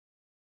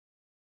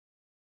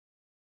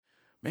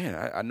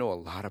man, I know a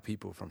lot of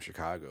people from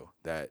Chicago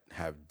that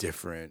have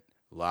different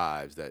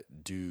lives,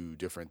 that do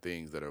different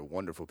things, that are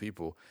wonderful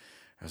people.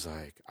 I was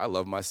like, I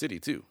love my city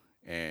too.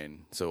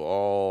 And so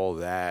all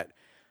that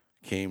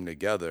came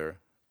together.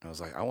 I was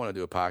like, I want to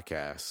do a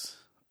podcast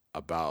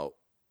about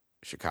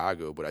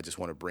Chicago, but I just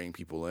want to bring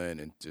people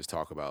in and just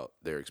talk about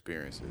their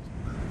experiences.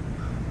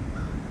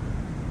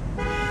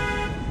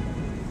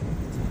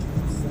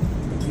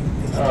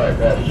 All right,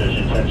 that's just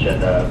your attention.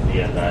 The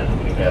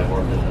guys, we've had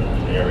workers in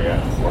this area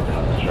working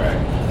on the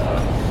tracks.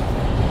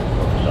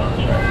 Focus on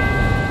the tracks.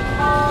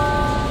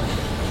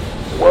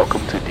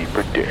 Welcome to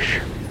Deeper Dish.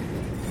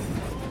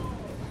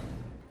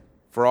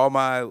 For all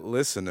my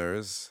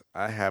listeners,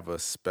 I have a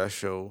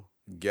special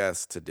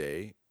guest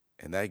today,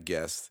 and that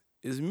guest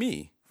is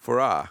me,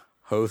 Farah,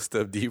 host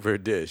of Deeper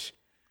Dish.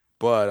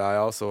 But I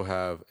also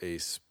have a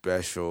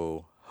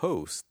special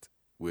host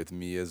with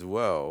me as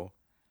well.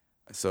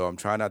 So I'm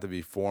trying not to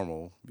be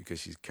formal because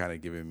she's kind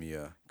of giving me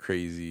a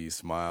crazy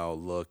smile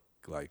look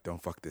like,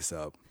 don't fuck this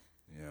up,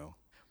 you know.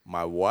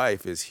 My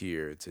wife is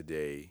here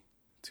today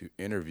to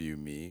interview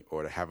me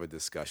or to have a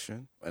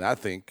discussion. And I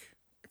think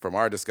from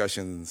our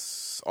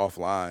discussions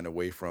offline,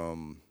 away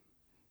from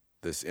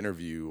this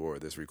interview or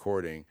this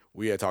recording,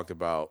 we had talked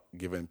about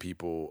giving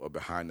people a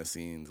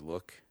behind-the-scenes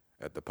look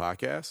at the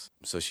podcast.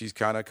 So she's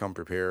kind of come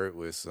prepared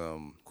with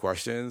some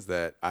questions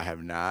that I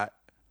have not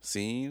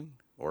seen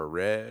or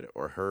read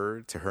or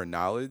heard to her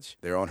knowledge.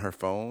 They're on her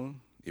phone.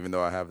 Even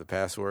though I have the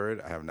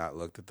password, I have not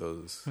looked at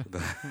those.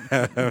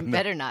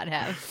 Better not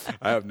have.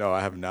 I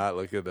have not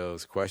looked at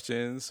those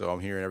questions. So I'm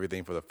hearing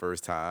everything for the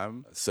first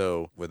time.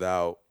 So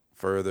without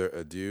further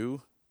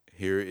ado,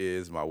 here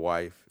is my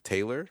wife,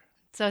 Taylor.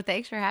 So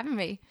thanks for having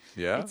me.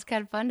 Yeah. It's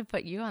kind of fun to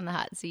put you on the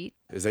hot seat.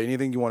 Is there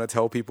anything you want to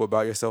tell people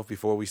about yourself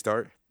before we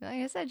start? I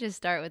guess I'd just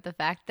start with the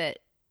fact that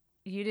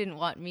you didn't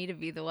want me to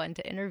be the one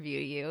to interview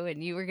you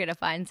and you were going to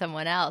find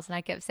someone else. And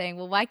I kept saying,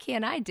 well, why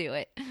can't I do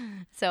it?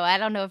 So I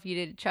don't know if you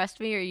didn't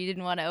trust me or you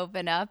didn't want to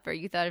open up or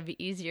you thought it'd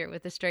be easier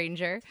with a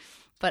stranger.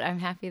 But I'm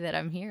happy that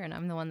I'm here and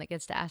I'm the one that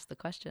gets to ask the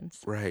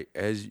questions. Right.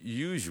 As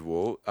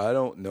usual, I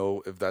don't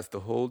know if that's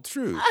the whole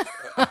truth.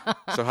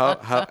 So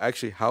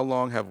how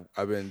long have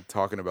I been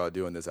talking about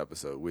doing this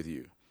episode with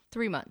you?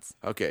 3 months.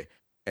 Okay.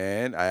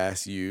 And I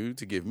asked you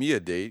to give me a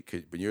date,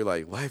 but you're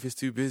like, life is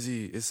too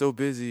busy. It's so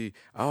busy.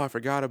 Oh, I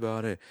forgot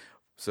about it.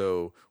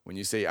 So when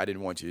you say I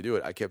didn't want you to do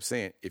it, I kept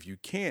saying, if you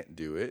can't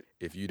do it,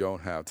 if you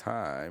don't have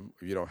time,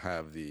 if you don't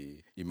have the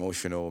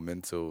emotional,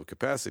 mental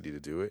capacity to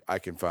do it, I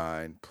can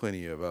find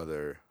plenty of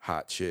other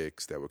hot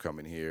chicks that will come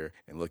in here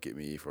and look at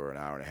me for an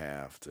hour and a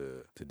half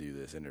to do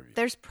this interview.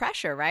 There's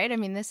pressure, right? I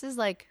mean, this is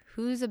like,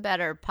 who's a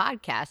better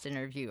podcast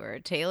interviewer,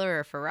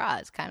 Taylor or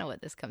Farah? Is kind of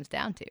what this comes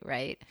down to,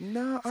 right?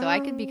 No. So I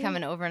could become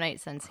an overnight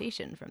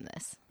sensation from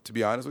this. To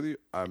be honest with you,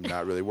 I'm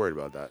not really worried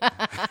about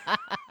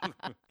that.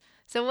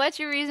 So what's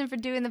your reason for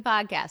doing the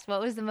podcast?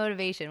 What was the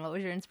motivation? What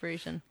was your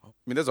inspiration? I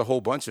mean, there's a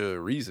whole bunch of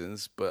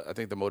reasons, but I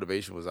think the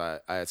motivation was I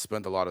had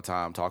spent a lot of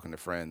time talking to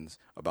friends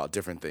about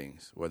different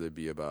things, whether it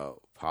be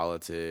about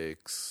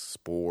politics,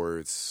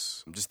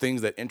 sports, just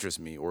things that interest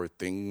me or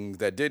things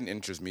that didn't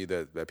interest me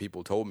that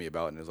people told me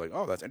about. And it was like,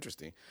 oh, that's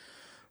interesting.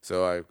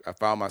 So I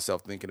found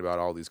myself thinking about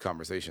all these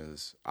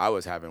conversations I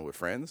was having with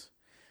friends.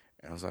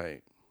 And I was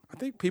like, I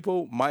think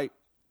people might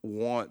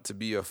want to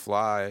be a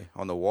fly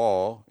on the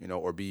wall, you know,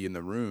 or be in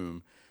the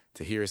room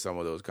to hear some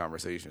of those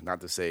conversations. Not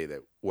to say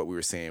that what we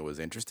were saying was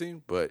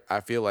interesting, but I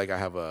feel like I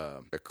have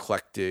a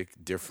eclectic,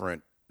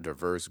 different,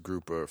 diverse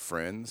group of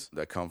friends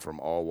that come from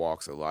all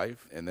walks of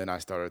life. And then I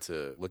started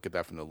to look at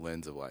that from the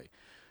lens of like,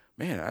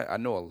 man, I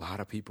know a lot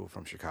of people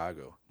from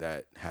Chicago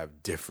that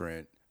have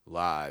different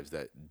lives,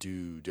 that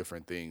do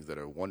different things, that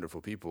are wonderful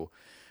people.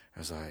 I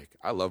was like,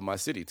 I love my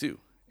city too.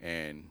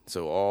 And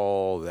so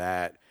all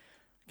that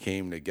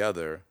came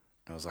together.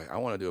 I was like, I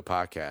want to do a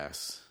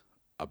podcast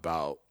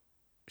about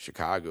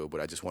Chicago,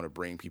 but I just want to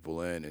bring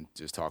people in and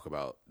just talk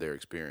about their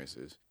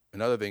experiences.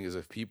 Another thing is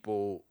if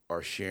people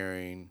are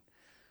sharing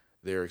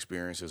their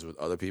experiences with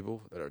other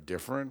people that are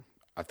different,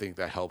 I think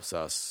that helps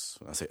us.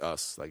 When I say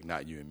us, like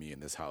not you and me in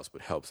this house,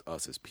 but helps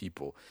us as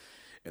people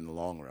in the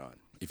long run.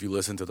 If you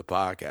listen to the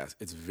podcast,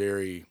 it's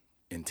very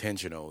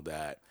intentional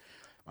that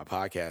my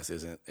podcast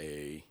isn't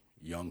a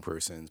young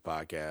person's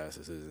podcast.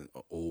 This isn't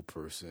an old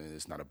person.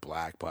 It's not a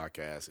black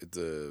podcast. It's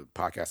a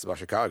podcast about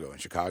Chicago.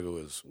 And Chicago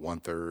is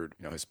 1/3,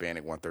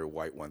 Hispanic, 1/3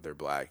 white, 1/3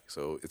 black.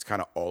 So it's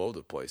kind of all over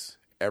the place.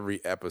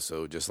 Every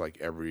episode, just like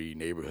every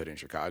neighborhood in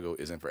Chicago,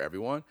 isn't for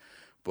everyone.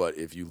 But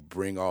if you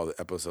bring all the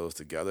episodes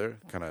together,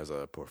 kind of as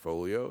a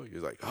portfolio,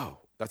 you're like, oh,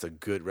 that's a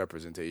good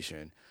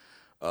representation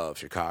of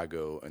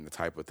Chicago and the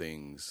type of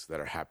things that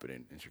are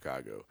happening in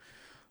Chicago.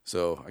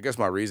 So I guess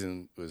my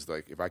reason was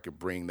like, if I could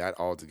bring that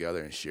all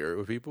together and share it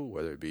with people,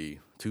 whether it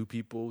be 2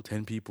 people,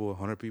 10 people,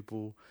 100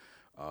 people,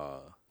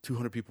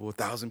 200 people,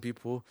 1,000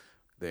 people,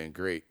 then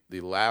great.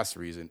 The last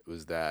reason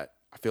was that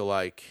I feel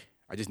like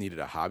I just needed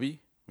a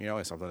hobby,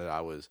 and something that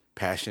I was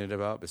passionate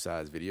about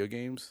besides video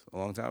games a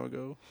long time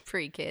ago.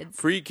 Pre-kids.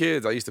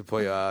 Pre-kids. I used to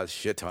play a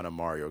shit ton of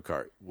Mario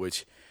Kart,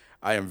 which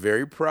I am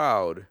very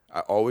proud.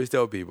 I always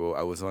tell people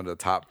I was on the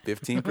top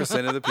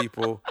 15% of the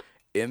people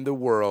in the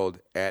world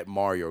at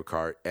Mario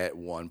Kart at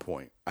one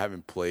point. I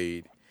haven't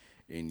played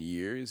in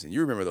years. And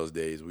you remember those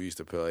days we used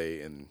to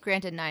play. And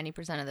granted,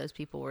 90% of those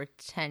people were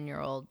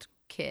 10-year-old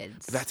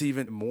kids. That's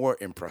even more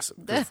impressive.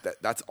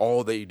 That's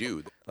all they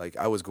do. Like,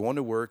 I was going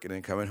to work and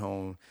then coming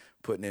home,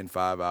 putting in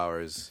 5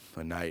 hours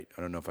a night.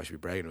 I don't know if I should be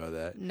bragging about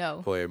that.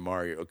 No. Playing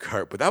Mario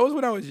Kart. But that was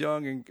when I was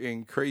young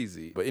and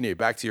crazy. But anyway,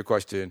 back to your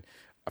question.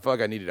 I felt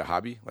like I needed a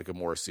hobby, like a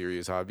more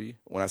serious hobby.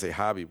 When I say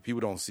hobby, people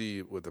don't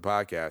see with the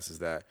podcast is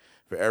that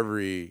for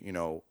every,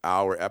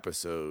 hour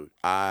episode,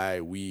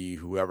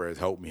 whoever has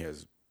helped me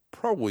has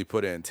probably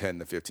put in 10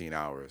 to 15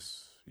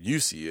 hours. You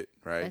see it,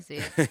 right? I see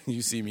it.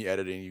 You see me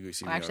editing. You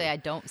see me. Actually, I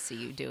don't see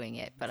you doing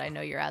it, but I know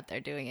you're out there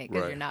doing it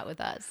because you're not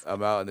with us.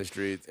 I'm out in the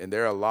streets, and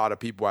there are a lot of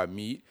people I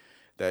meet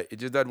that it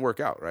just doesn't work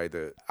out, right?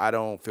 That I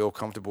don't feel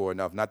comfortable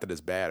enough. Not that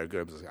it's bad or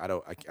good. I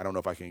don't know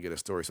if I can get a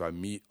story. So I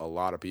meet a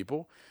lot of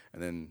people,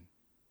 and then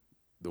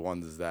the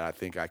ones that I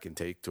think I can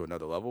take to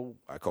another level,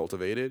 I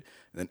cultivate it.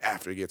 And then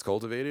after it gets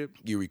cultivated,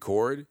 you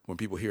record. When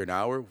people hear an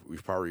hour,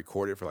 we've probably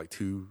recorded for like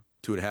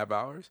 2.5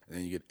 hours, and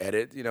then you get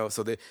edit,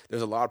 so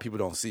there's a lot of people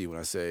don't see when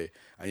I say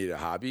I need a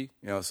hobby,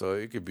 so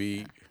it could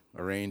be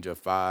a range of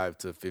 5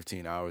 to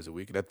 15 hours a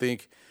week. And I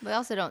think we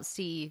also don't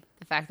see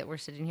the fact that we're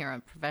sitting here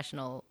on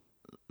professional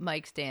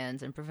mic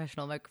stands and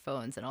professional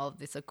microphones and all of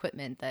this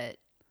equipment that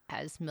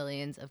has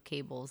millions of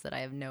cables that I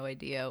have no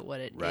idea what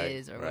it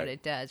is or what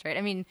it does, right?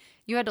 I mean,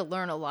 you had to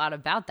learn a lot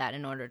about that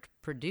in order to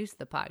produce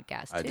the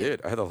podcast, too. I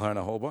did. I had to learn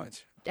a whole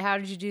bunch. How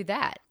did you do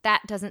that?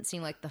 That doesn't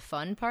seem like the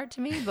fun part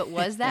to me, but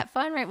was that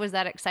fun, right? Was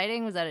that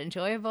exciting? Was that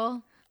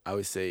enjoyable? I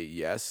would say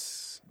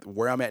yes.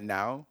 Where I'm at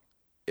now,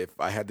 if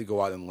I had to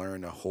go out and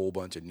learn a whole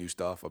bunch of new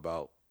stuff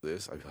about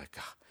this, I'd be like,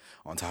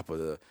 on top of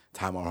the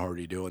time I'm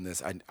already doing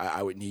this,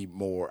 I would need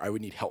more. I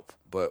would need help.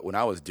 But when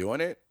I was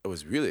doing it, I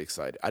was really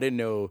excited. I didn't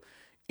know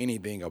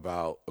anything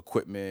about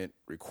equipment,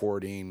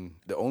 recording.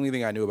 The only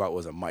thing I knew about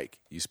was a mic.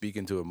 You speak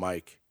into a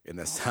mic and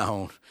the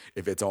sound,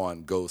 if it's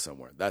on, goes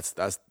somewhere. That's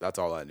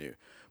all I knew.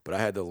 But I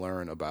had to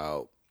learn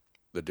about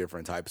the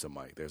different types of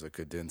mic. There's a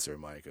condenser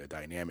mic, a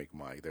dynamic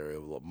mic. There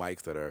are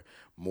mics that are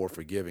more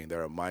forgiving.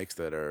 There are mics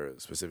that are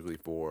specifically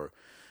for,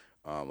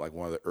 like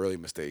one of the early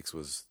mistakes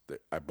was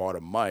that I bought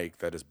a mic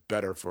that is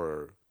better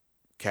for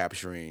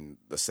capturing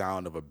the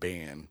sound of a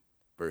band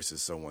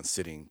versus someone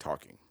sitting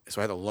talking. So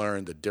I had to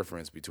learn the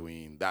difference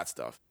between that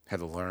stuff. I had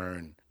to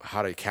learn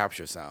how to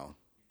capture sound.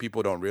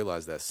 People don't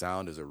realize that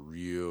sound is a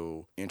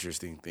real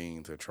interesting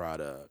thing to try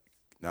to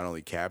not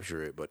only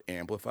capture it, but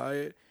amplify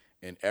it.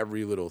 And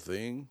every little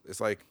thing,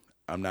 it's like,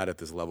 I'm not at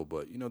this level,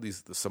 but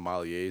the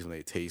sommeliers, when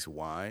they taste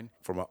wine,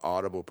 from an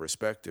audible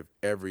perspective,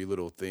 every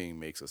little thing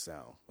makes a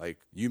sound. Like,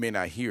 you may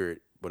not hear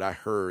it, but I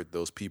heard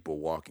those people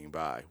walking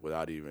by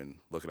without even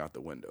looking out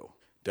the window.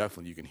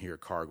 Definitely you can hear a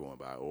car going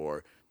by.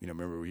 Or,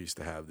 remember we used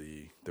to have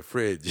the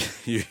fridge.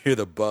 You hear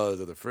the buzz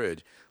of the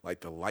fridge.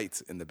 Like, the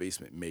lights in the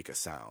basement make a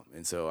sound.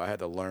 And so I had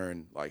to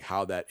learn, like,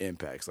 how that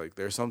impacts. Like,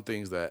 there's some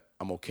things that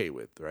I'm okay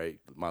with, right?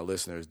 My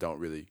listeners don't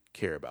really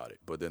care about it.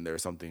 But then there are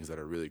some things that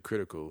are really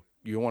critical.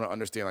 You want to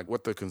understand, like,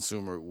 what the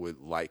consumer would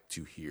like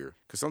to hear.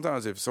 Because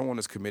sometimes if someone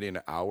is committing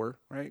an hour,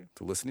 right,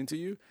 to listening to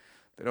you,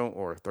 they don't,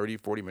 or 30,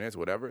 40 minutes,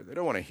 whatever, they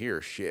don't want to hear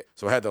shit.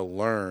 So I had to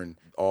learn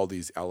all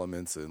these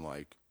elements and,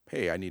 like,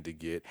 hey, I need to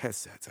get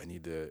headsets. I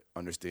need to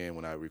understand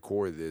when I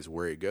record this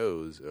where it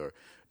goes, or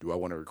do I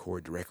want to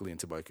record directly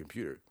into my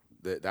computer?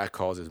 That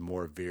causes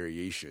more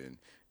variation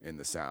in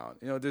the sound.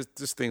 There's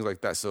just things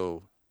like that.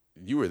 So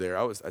you were there.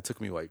 It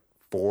took me like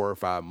 4 or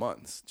 5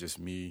 months, just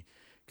me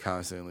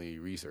constantly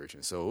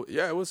researching. So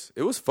yeah, it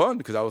was fun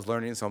because I was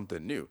learning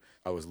something new.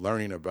 I was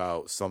learning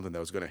about something that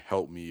was going to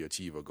help me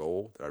achieve a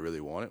goal that I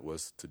really wanted,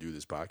 was to do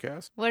this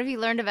podcast. What have you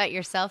learned about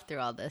yourself through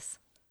all this?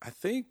 I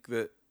think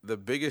that the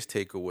biggest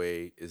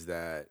takeaway is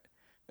that,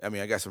 I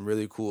got some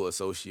really cool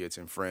associates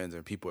and friends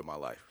and people in my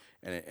life.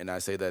 And I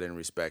say that in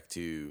respect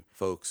to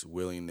folks'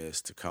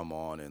 willingness to come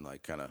on and,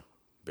 like, kind of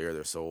bare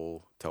their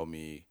soul, tell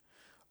me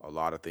a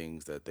lot of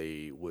things that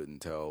they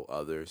wouldn't tell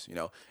others.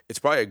 It's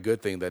probably a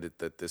good thing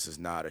that this is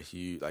not a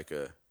huge,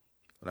 when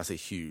I say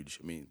huge,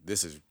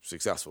 this is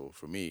successful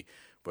for me,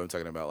 but I'm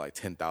talking about like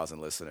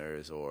 10,000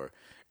 listeners, or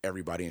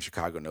everybody in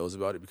Chicago knows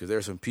about it, because there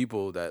are some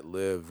people that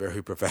live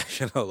very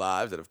professional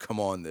lives that have come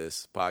on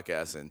this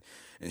podcast and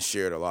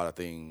shared a lot of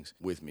things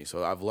with me.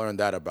 So I've learned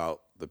that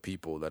about the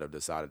people that have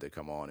decided to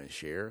come on and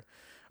share.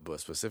 But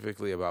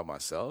specifically about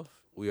myself,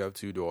 we have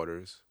 2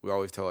 daughters. We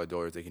always tell our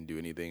daughters they can do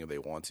anything if they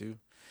want to,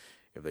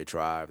 if they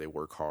try, if they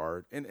work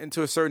hard. And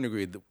to a certain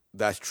degree,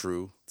 that's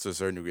true. To a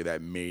certain degree,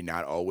 that may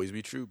not always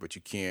be true, but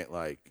you can't,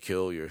 like,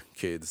 kill your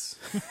kids'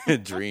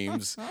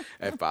 dreams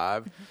at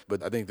 5.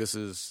 But I think this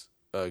is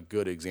a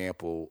good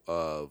example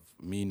of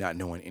me not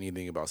knowing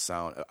anything about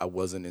sound. I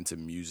wasn't into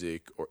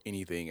music or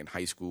anything in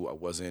high school. I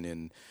wasn't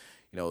in,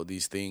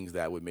 these things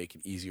that would make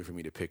it easier for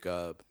me to pick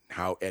up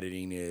how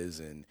editing is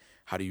and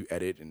how do you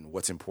edit and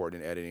what's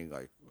important in editing,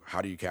 like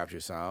how do you capture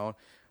sound.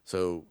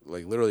 So,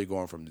 like, literally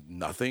going from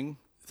nothing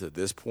to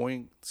this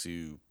point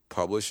to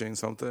publishing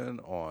something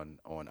on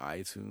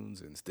iTunes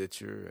and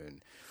Stitcher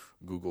and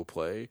Google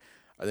Play,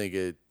 I think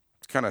it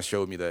kind of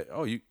showed me that,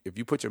 if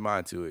you put your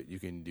mind to it, you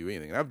can do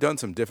anything. And I've done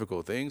some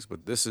difficult things,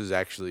 but this is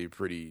actually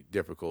pretty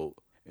difficult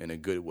in a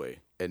good way.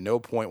 At no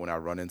point when I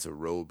run into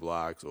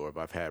roadblocks or if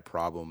I've had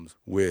problems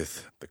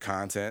with the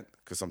content,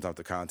 because sometimes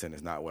the content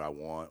is not what I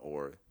want,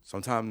 or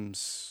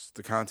sometimes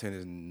the content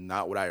is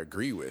not what I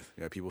agree with.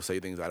 People say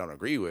things I don't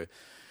agree with,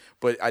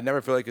 but I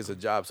never feel like it's a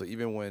job. So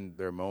even when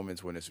there are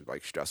moments when it's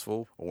like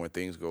stressful or when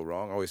things go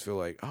wrong, I always feel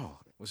like,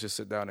 let's just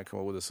sit down and come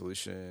up with a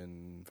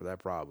solution for that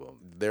problem.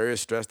 There is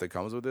stress that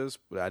comes with this,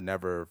 but I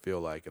never feel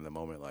like in the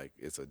moment like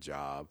it's a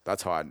job.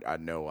 That's how I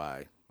know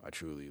I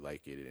truly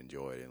like it and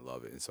enjoy it and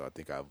love it. And so I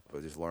think I've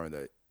just learned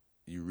that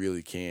you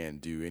really can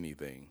do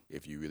anything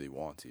if you really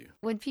want to.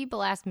 When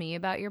people ask me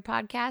about your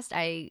podcast,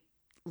 I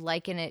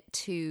liken it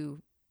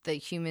to the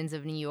Humans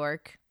of New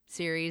York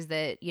series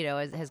that,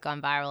 has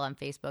gone viral on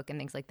Facebook and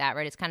things like that,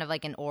 right? It's kind of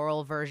like an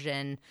oral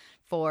version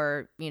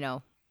for,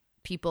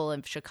 people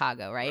in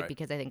Chicago, right?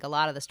 Because I think a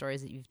lot of the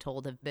stories that you've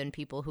told have been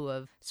people who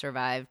have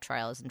survived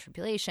trials and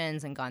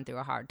tribulations and gone through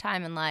a hard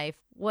time in life.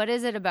 What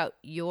is it about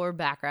your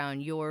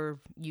background, your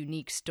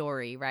unique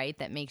story, right,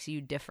 that makes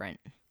you different?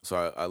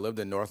 So I lived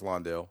in North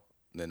Lawndale,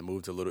 then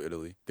moved to Little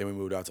Italy. Then we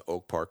moved out to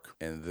Oak Park.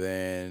 And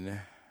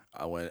then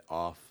I went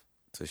off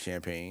to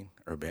Champaign,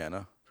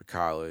 Urbana for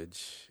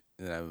college.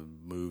 And then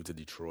I moved to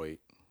Detroit,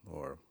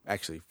 or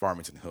actually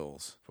Farmington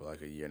Hills, for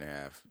like a year and a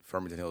half.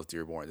 Farmington Hills,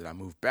 Dearborn. Then I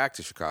moved back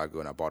to Chicago,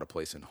 and I bought a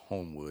place in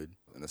Homewood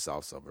in the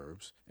south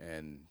suburbs.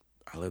 And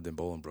I lived in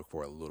Bolingbrook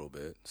for a little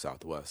bit,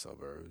 southwest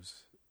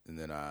suburbs. And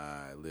then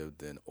I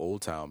lived in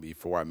Old Town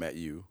before I met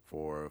you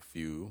for a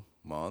few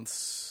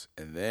months.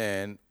 And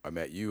then I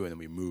met you, and then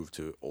we moved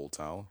to Old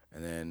Town.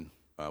 And then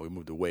we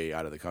moved away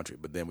out of the country.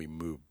 But then we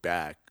moved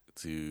back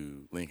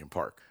to Lincoln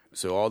Park.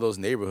 So all those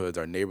neighborhoods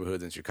are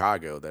neighborhoods in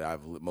Chicago that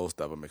I've lived, most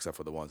of them except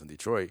for the ones in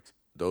Detroit.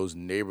 Those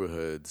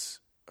neighborhoods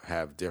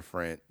have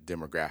different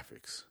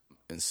demographics.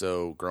 And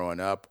so growing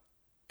up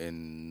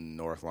in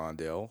North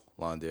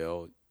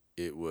Lawndale,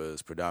 it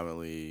was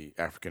predominantly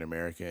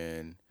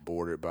African-American,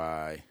 bordered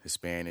by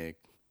Hispanic.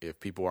 If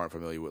people aren't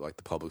familiar with like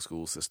the public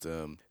school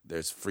system,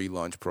 there's free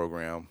lunch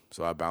program.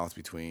 So I bounced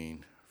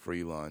between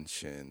free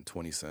lunch and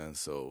 20 cents.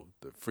 So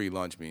the free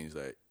lunch means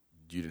that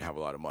you didn't have a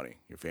lot of money.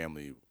 Your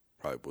family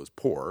probably was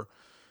poor.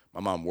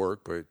 My mom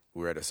worked, but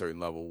we were at a certain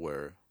level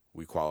where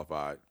we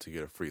qualified to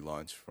get a free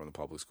lunch from the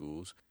public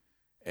schools.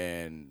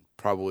 And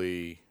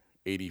probably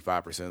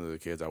 85% of the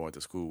kids I went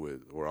to school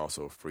with were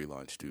also free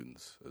lunch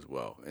students as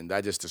well. And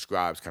that just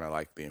describes kind of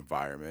like the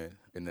environment.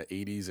 In the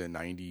 80s and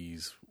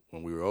 90s,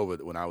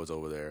 when I was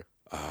over there,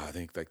 I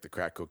think like the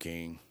crack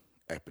cocaine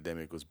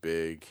epidemic was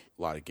big,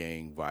 a lot of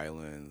gang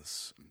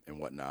violence and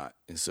whatnot.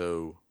 And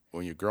so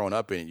when you're growing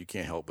up in it, you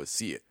can't help but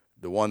see it.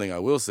 The one thing I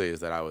will say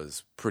is that I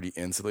was pretty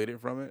insulated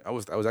from it. I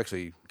was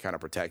actually kind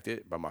of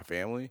protected by my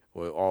family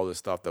with all the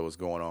stuff that was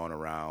going on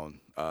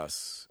around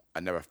us. I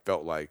never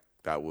felt like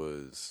that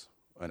was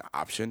an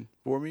option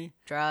for me.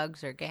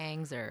 Drugs or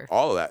gangs or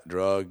all of that.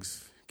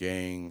 Drugs,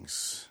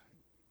 gangs.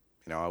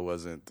 I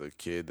wasn't the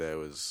kid that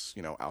was,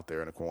 out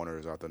there in the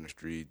corners, out there in the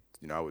street.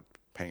 I would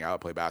hang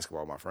out, play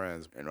basketball with my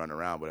friends and run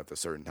around. But after a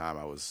certain time,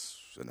 I was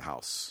in the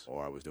house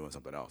or I was doing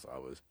something else. I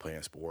was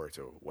playing sports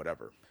or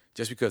whatever.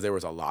 Just because there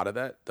was a lot of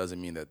that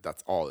doesn't mean that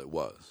that's all it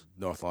was.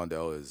 North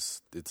Lawndale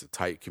it's a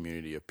tight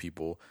community of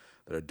people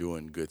that are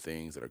doing good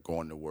things, that are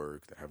going to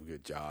work, that have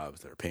good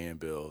jobs, that are paying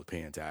bills,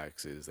 paying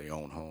taxes, they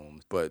own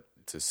homes. But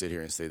to sit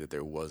here and say that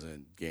there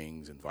wasn't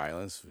gangs and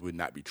violence would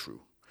not be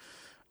true.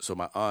 So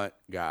my aunt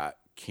got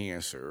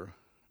cancer.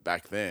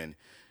 Back then,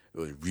 it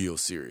was real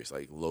serious,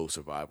 like low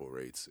survival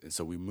rates. And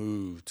so we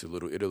moved to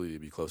Little Italy to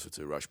be closer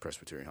to Rush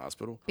Presbyterian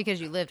Hospital. Because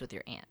you lived with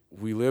your aunt.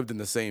 We lived in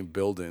the same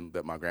building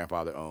that my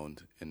grandfather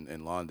owned in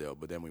Lawndale,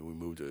 but then when we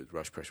moved to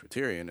Rush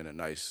Presbyterian in a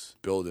nice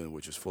building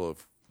which is full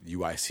of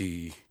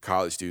UIC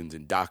college students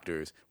and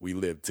doctors, we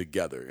lived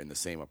together in the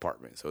same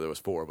apartment. So there was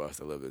 4 of us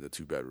that lived in a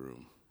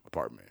 2-bedroom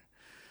apartment.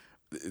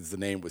 As the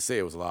name would say,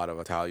 it was a lot of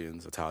Italian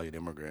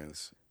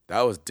immigrants.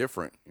 That was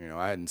different.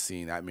 I hadn't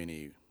seen that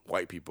many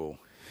white people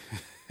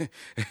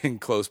in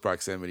close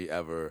proximity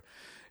ever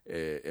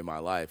in my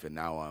life, and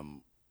now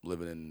I'm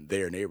living in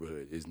their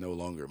neighborhood. It's no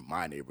longer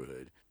my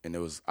neighborhood, and it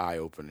was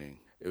eye-opening.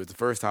 It was the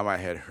first time I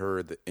had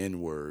heard the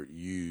N-word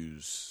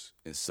used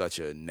in such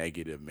a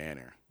negative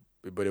manner,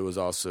 but it was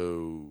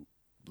also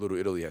Little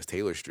Italy has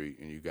Taylor Street,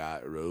 and you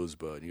got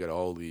Rosebud, and you got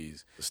all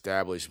these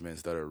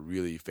establishments that are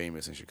really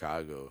famous in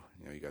Chicago.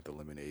 You got the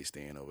lemonade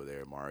stand over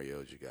there,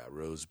 Mario's, you got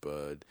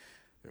Rosebud.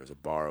 There's a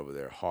bar over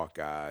there,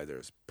 Hawkeye.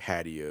 There's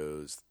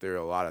patios. There are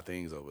a lot of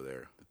things over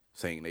there.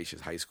 St. Ignatius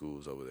High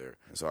School's over there.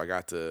 And so I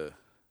got to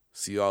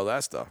see all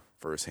that stuff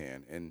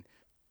firsthand. And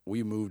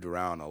we moved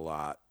around a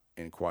lot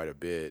and quite a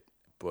bit.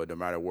 But no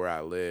matter where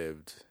I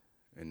lived,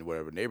 in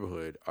whatever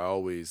neighborhood, I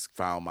always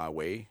found my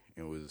way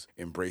and was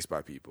embraced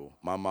by people.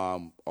 My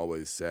mom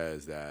always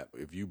says that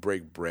if you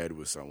break bread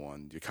with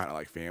someone, you're kind of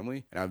like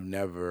family. And I've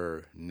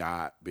never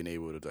not been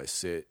able to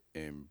sit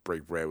and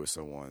break bread with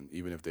someone,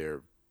 even if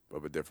they're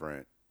of a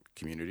different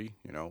community,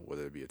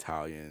 whether it be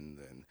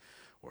Italian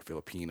or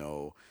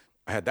Filipino.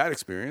 I had that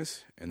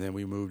experience, and then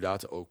we moved out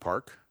to Oak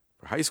Park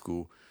for high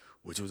school,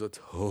 which was a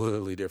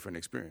totally different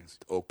experience.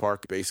 Oak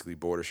Park basically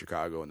borders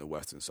Chicago in the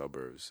western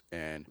suburbs.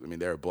 And,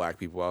 there are black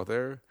people out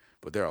there,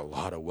 but there are a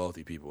lot of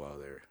wealthy people out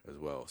there as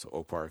well. So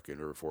Oak Park and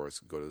River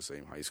Forest go to the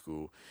same high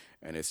school,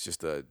 and it's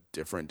just a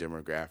different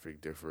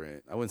demographic,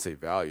 different, I wouldn't say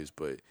values,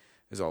 but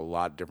there's a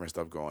lot of different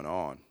stuff going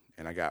on.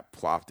 And I got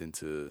plopped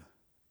into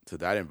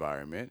that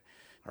environment.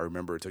 I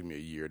remember it took me a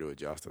year to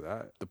adjust to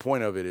that. The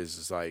point of it is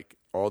just like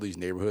all these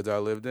neighborhoods I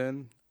lived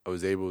in, I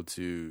was able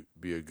to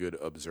be a good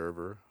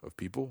observer of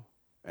people.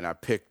 And I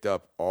picked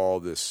up all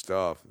this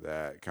stuff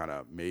that kind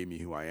of made me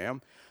who I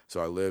am.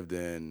 So I lived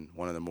in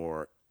one of the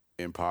more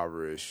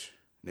impoverished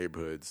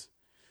neighborhoods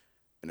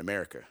in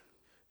America.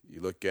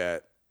 You look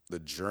at the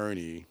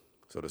journey,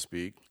 so to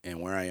speak,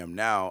 and where I am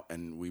now,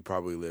 and we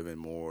probably live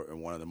in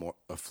one of the more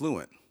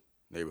affluent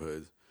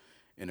neighborhoods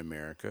in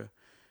America.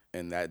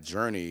 And that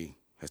journey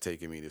has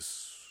taken me to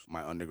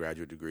my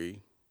undergraduate degree,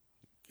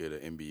 get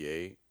an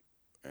MBA.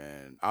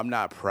 And I'm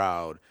not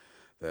proud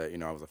that,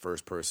 I was the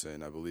first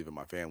person, I believe, in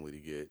my family to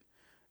get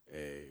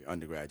a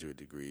undergraduate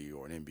degree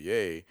or an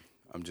MBA.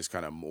 I'm just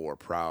kind of more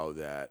proud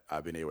that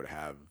I've been able to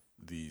have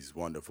these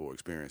wonderful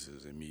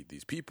experiences and meet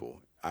these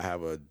people. I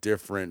have a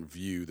different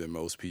view than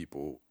most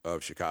people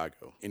of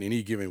Chicago. In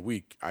any given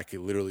week, I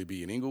could literally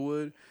be in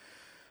Inglewood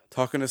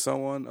talking to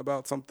someone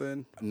about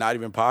something, not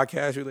even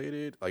podcast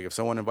related. Like if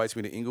someone invites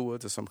me to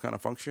Inglewood to some kind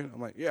of function,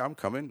 I'm like, yeah, I'm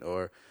coming.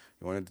 Or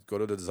you want to go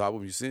to the Zabo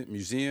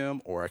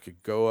Museum, or I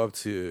could go up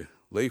to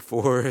Lake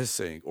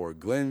Forest or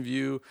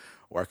Glenview,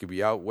 or I could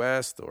be out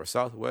west or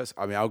southwest.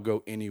 I'll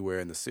go anywhere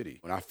in the city.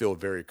 And I feel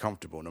very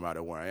comfortable no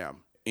matter where I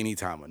am, any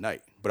time of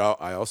night. But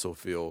I also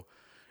feel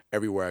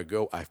everywhere I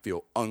go, I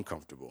feel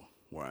uncomfortable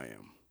where I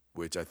am,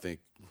 which I think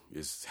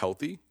is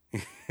healthy.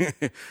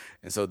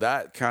 And so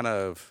that kind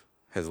of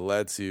has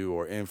led to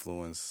or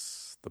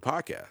influenced the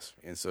podcast.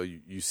 And so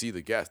you see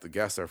the guests. The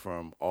guests are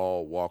from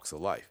all walks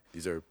of life.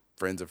 These are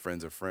friends of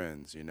friends of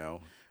friends,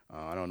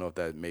 I don't know if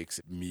that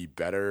makes me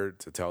better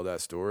to tell that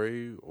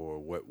story or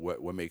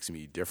what makes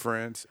me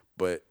different,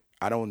 but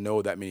I don't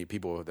know that many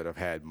people that have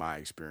had my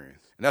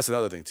experience. And that's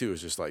another thing, too,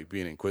 is just like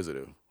being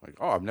inquisitive. Like,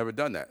 oh, I've never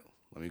done that.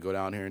 Let me go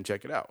down here and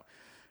check it out.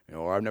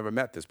 Or I've never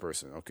met this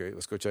person. Okay,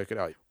 let's go check it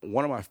out.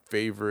 One of my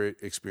favorite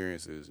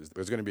experiences is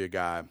there's going to be a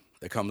guy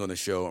that comes on the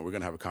show, and we're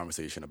going to have a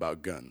conversation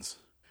about guns.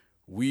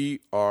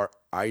 We are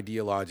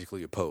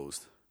ideologically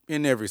opposed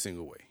in every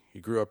single way. He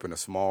grew up in a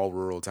small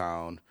rural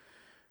town.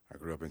 I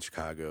grew up in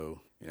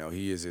Chicago.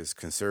 He is as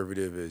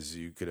conservative as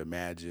you could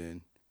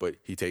imagine, but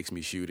he takes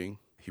me shooting.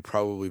 He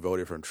probably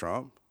voted for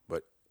Trump,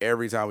 but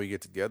every time we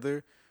get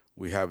together,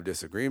 we have a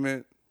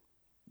disagreement.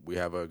 We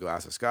have a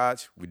glass of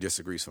scotch. We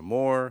disagree some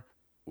more.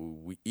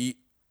 We eat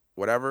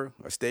whatever,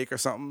 a steak or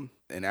something,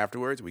 and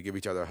afterwards we give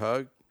each other a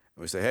hug,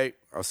 and we say, hey,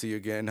 I'll see you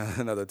again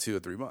in another 2 or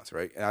 3 months,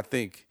 right? And I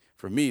think,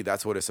 for me,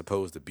 that's what it's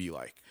supposed to be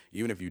like.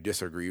 Even if you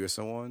disagree with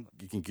someone,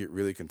 you can get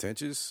really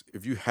contentious.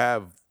 If you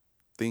have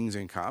things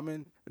in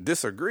common,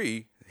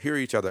 disagree, hear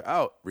each other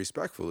out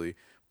respectfully,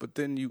 but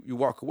then you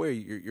walk away,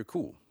 you're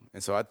cool.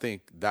 And so I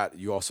think that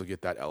you also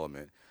get that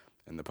element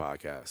in the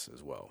podcast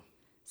as well.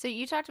 So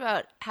you talked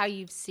about how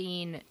you've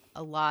seen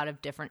a lot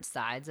of different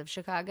sides of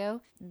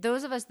Chicago.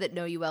 Those of us that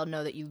know you well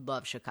know that you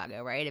love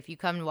Chicago, right? If you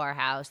come to our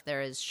house,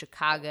 there is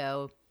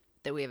Chicago,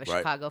 that we have a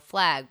Chicago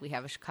flag, we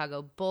have a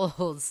Chicago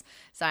Bulls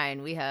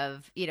sign, we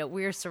have,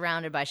 we're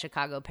surrounded by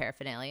Chicago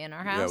paraphernalia in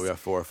our house. Yeah, we have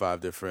 4 or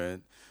 5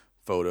 different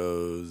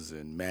photos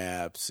and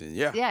maps, and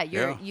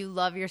you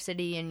love your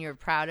city and you're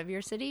proud of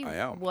your city. I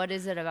am. What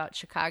is it about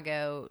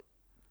Chicago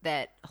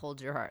that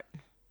holds your heart?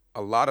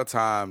 A lot of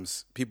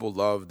times people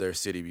love their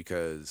city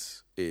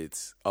because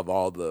it's of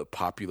all the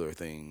popular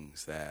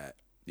things that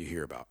you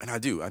hear about. And I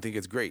do. I think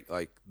it's great.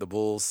 Like the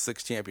Bulls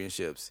 6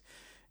 championships,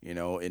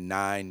 in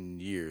 9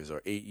 years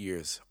or 8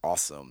 years,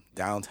 awesome.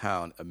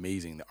 Downtown,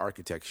 amazing. The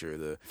architecture,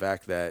 the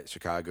fact that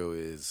Chicago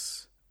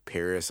is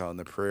Paris on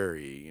the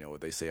prairie,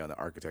 what they say on the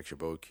architecture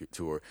boat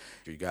tour.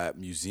 You got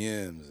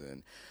museums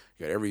and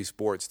you got every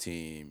sports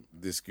team.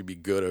 This could be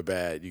good or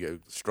bad. You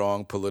got a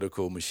strong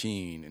political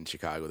machine in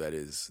Chicago that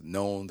is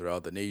known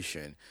throughout the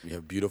nation. You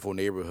have beautiful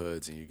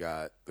neighborhoods, and you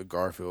got the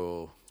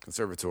Garfield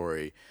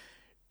Conservatory,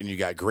 and you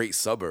got great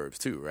suburbs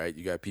too, right?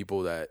 You got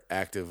people that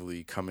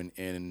actively coming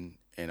in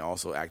and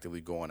also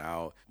actively going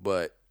out.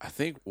 But I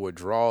think what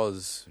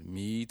draws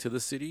me to the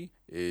city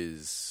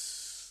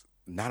is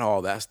not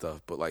all that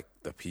stuff, but like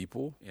the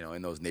people,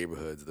 in those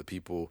neighborhoods, the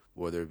people,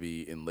 whether it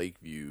be in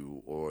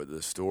Lakeview or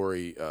the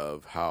story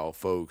of how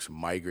folks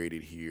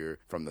migrated here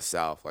from the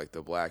South, like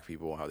the black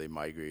people, how they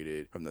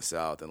migrated from the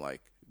South, and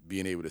like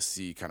being able to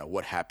see kind of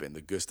what happened,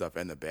 the good stuff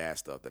and the bad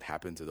stuff that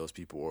happened to those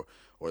people,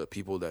 or the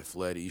people that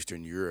fled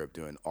Eastern Europe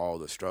during all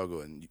the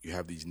struggle. And you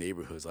have these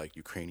neighborhoods like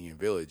Ukrainian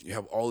Village. You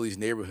have all these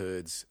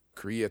neighborhoods,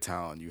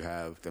 Koreatown. You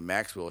have the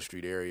Maxwell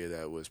Street area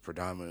that was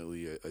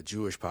predominantly a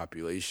Jewish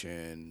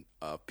population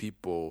of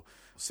people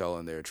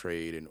selling their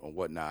trade and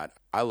whatnot.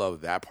 I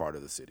love that part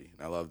of the city.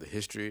 And I love the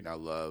history, and I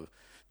love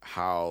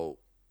how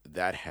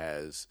that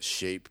has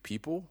shaped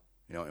people,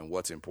 and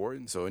what's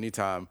important. So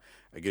anytime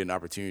I get an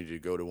opportunity to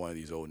go to one of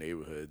these old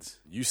neighborhoods,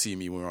 you see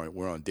me when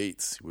we're on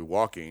dates, we're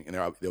walking, and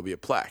there'll be a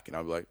plaque, and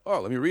I'll be like,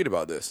 oh, let me read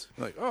about this.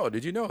 I'm like, oh,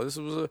 did you know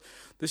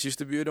this used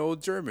to be an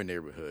old German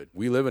neighborhood?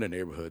 We live in a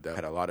neighborhood that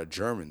had a lot of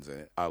Germans in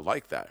it. I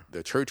like that.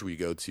 The church we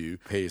go to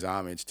pays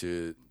homage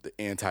to the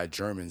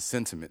anti-German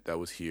sentiment that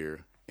was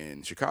here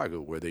in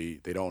Chicago, where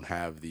they don't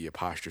have the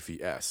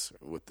apostrophe S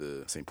with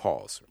the St.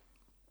 Paul's.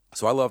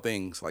 So I love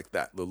things like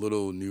that, the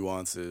little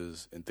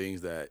nuances and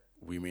things that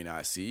we may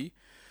not see.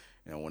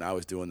 When I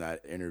was doing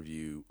that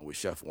interview with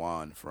Chef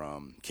Juan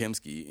from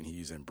Kimski, and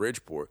he's in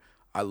Bridgeport,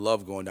 I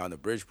love going down to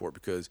Bridgeport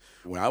because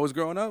when I was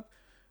growing up,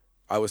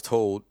 I was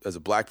told as a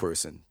black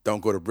person,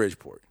 don't go to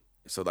Bridgeport.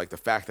 So like the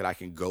fact that I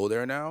can go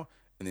there now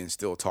and then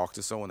still talk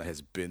to someone that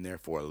has been there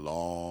for a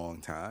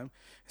long time,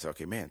 it's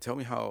okay, man, tell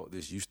me how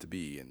this used to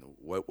be and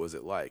what was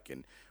it like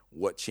and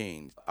what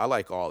changed. I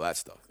like all that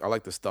stuff. I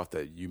like the stuff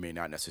that you may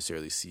not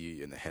necessarily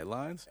see in the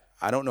headlines.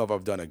 I don't know if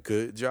I've done a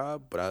good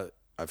job, but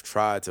I've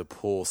tried to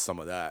pull some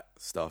of that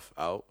stuff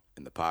out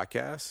in the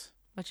podcast.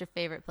 What's your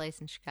favorite place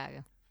in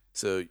Chicago?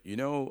 So,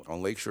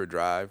 on Lakeshore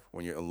Drive,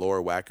 when you're in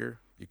Lower Wacker,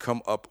 you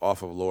come up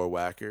off of Lower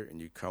Wacker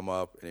and you come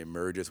up and it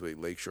merges with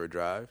Lakeshore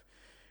Drive,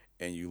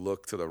 and you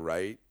look to the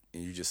right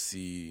and you just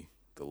see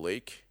the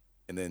lake,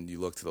 and then you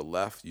look to the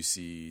left, you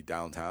see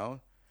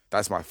downtown.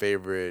 That's my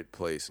favorite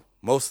place.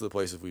 Most of the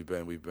places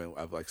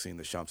I've seen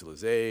the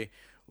Champs-Élysées,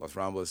 Los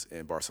Ramblas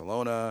in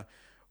Barcelona.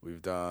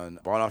 We've done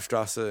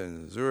Bahnhofstrasse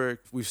in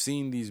Zurich. We've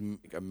seen these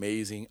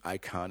amazing,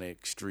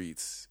 iconic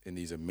streets in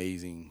these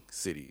amazing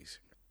cities.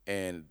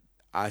 And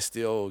I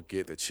still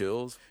get the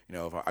chills.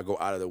 If I go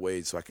out of the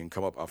way so I can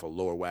come up off a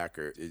Lower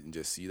Wacker and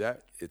just see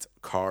that. It's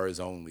cars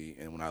only.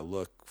 And when I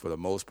look, for the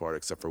most part,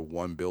 except for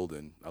one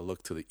building, I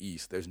look to the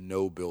east. There's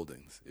no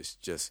buildings. It's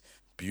just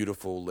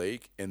beautiful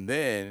lake. And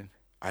then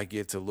I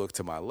get to look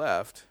to my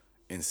left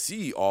and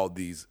see all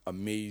these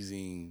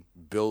amazing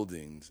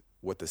buildings,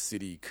 what the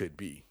city could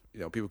be.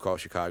 People call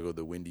Chicago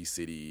the Windy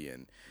City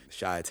and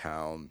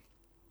Chi-Town.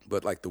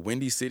 But like the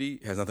Windy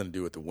City has nothing to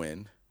do with the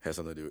wind.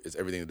 It's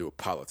everything to do with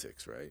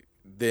politics, right?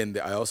 Then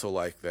I also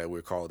like that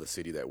we're called the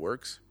city that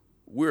works.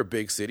 We're a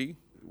big city.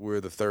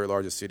 We're the third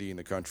largest city in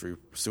the country,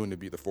 soon to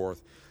be the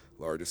fourth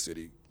largest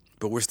city.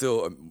 But we're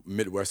still a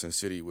Midwestern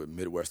city with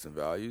Midwestern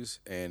values.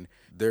 And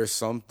there's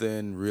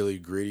something really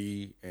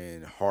gritty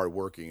and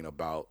hardworking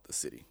about the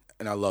city.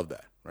 And I love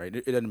that, right?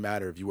 It doesn't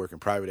matter if you work in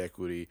private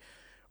equity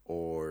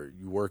or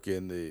you work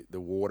in the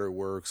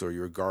waterworks or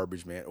you're a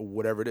garbage man or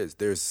whatever it is.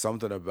 There's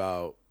something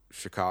about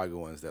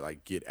Chicagoans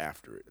that get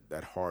after it,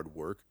 that hard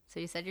work. So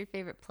you said your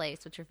favorite place.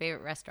 What's your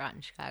favorite restaurant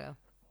in Chicago?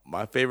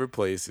 My favorite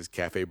place is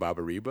Cafe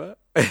Barbariba.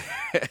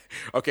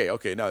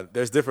 Okay. Now,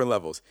 there's different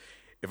levels.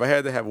 If I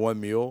had to have one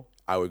meal,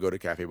 I would go to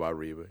Cafe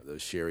Barbariba. The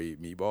sherry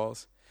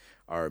meatballs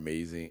are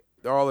amazing.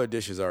 All their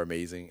dishes are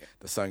amazing.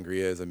 The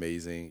sangria is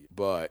amazing.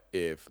 But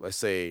if, let's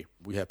say,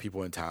 we have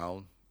people in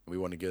town and we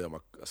want to give them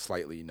a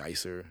slightly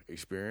nicer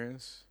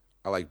experience,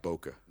 I like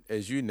Boca.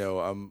 As you know,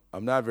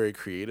 I'm not very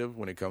creative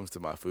when it comes to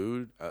my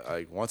food.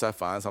 Once I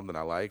find something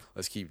I like,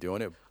 let's keep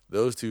doing it.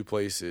 Those two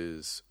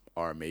places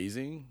are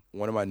amazing.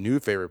 One of my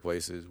new favorite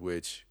places,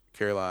 which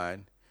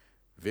Caroline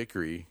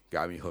Vickery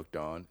got me hooked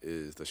on,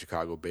 is the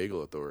Chicago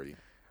Bagel Authority.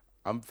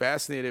 I'm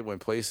fascinated when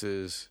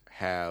places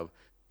have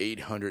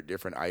 800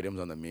 different items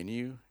on the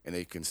menu and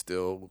they can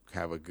still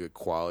have a good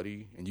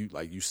quality, and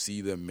you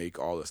see them make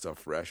all the stuff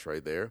fresh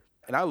right there.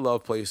 And I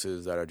love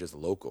places that are just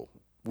local.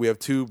 We have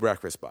two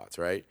breakfast spots,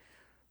 right?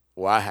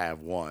 Well, I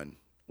have one.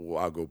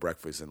 Well, I'll go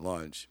breakfast and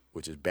lunch,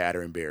 which is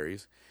Batter and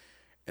Berries.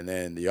 And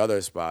then the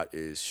other spot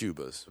is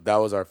Shuba's. That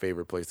was our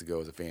favorite place to go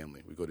as a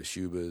family. We go to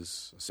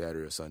Shuba's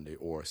Saturday or Sunday,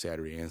 or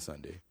Saturday and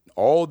Sunday.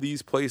 All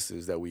these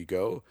places that we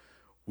go,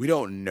 we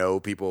don't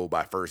know people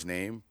by first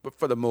name, but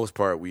for the most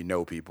part, we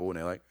know people. And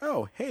they're like,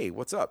 oh, hey,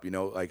 what's up?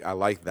 I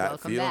like that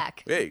Welcome feel.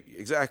 back. Hey,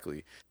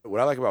 exactly. What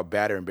I like about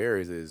Batter and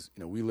Berries is,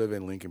 we live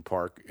in Lincoln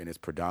Park, and it's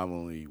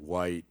predominantly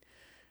white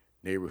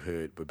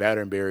neighborhood, but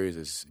Batter and Berries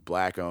is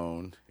black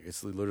owned.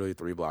 It's literally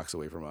 3 blocks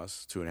away from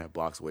us, 2.5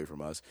 blocks away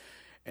from us.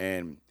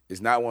 And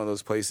it's not one of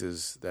those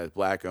places that's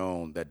black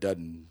owned that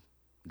doesn't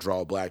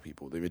draw black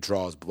people. It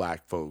draws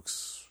black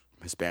folks,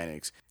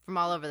 Hispanics. From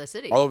all over the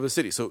city. All over the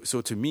city. So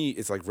to me,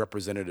 it's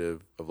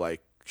representative of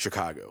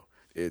Chicago.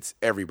 It's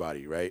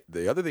everybody, right?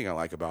 The other thing I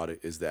like about it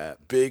is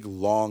that big,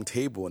 long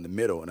table in the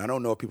middle. And I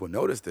don't know if people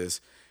notice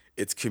this.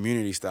 It's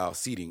community style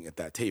seating at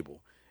that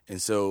table.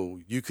 And so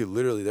you could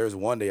literally, there was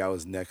one day I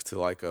was next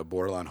to a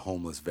borderline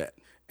homeless vet.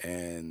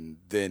 And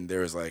then there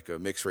was a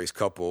mixed race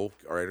couple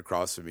right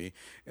across from me.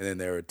 And then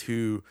there were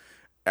 2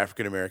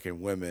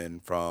 African-American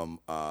women from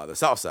the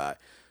South Side.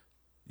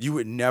 You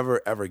would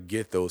never, ever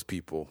get those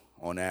people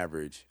on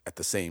average at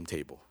the same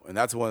table. And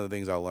that's one of the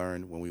things I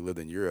learned when we lived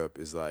in Europe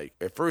is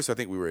at first I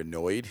think we were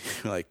annoyed.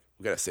 We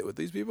got to sit with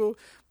these people.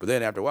 But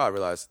then after a while I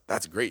realized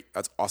that's great.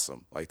 That's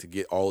awesome. To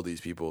get all of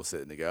these people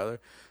sitting together.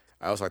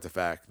 I also like the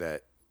fact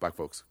that black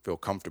folks feel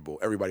comfortable.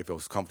 Everybody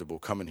feels comfortable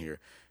coming here.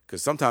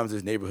 Because sometimes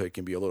this neighborhood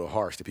can be a little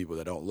harsh to people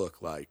that don't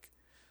look like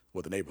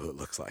what the neighborhood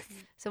looks like.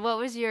 So what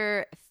was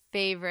your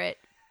favorite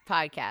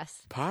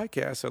podcast?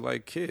 Podcasts are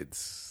like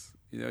kids.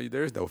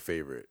 There's no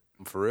favorite.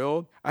 For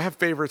real, I have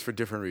favorites for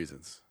different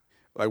reasons.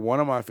 Like one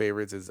of my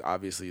favorites is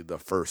obviously the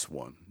first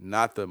one,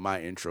 not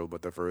my intro,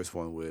 but the first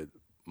one with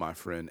my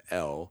friend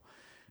Elle.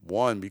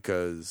 One,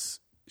 because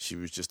she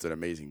was just an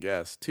amazing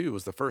guest. Two, it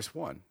was the first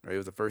one, right? It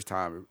was the first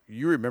time.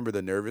 You remember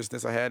the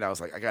nervousness I had? I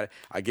was like,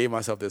 I gave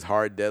myself this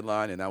hard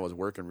deadline, and I was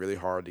working really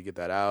hard to get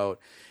that out.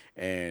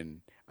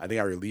 And I think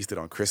I released it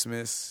on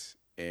Christmas,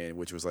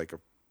 which was like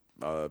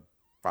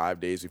 5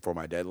 days before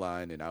my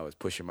deadline, and I was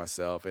pushing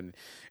myself, and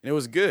it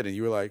was good. And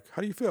you were like,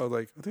 how do you feel? I was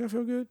like, I think I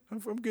feel good. I'm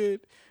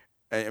good.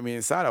 I mean,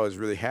 inside I was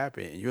really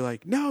happy. And you're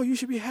like, no, you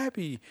should be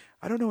happy.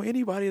 I don't know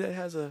anybody that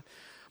has a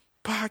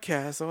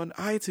podcast on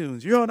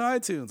iTunes. You're on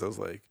iTunes. I was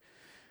like,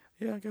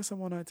 yeah, I guess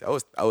I'm on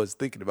iTunes. I was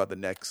thinking about the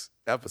next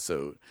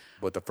episode,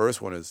 but the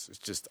first one is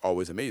just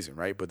always amazing,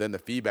 right? But then the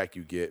feedback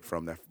you get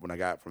from that,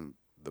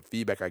 the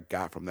feedback I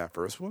got from that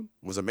first one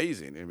was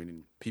amazing. I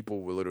mean,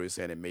 people were literally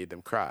saying it made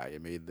them cry.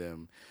 It made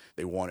them,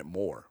 they wanted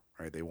more,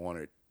 right? They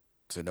wanted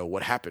to know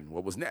what happened,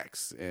 what was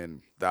next.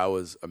 And that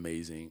was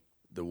amazing.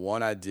 The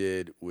one I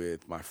did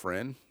with my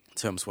friend,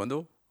 Tim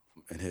Swindle,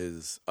 and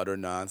his utter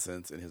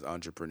nonsense and his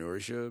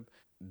entrepreneurship,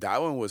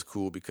 that one was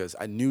cool because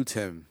I knew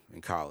Tim in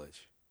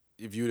college.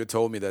 If you would have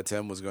told me that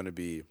Tim was going to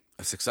be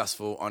a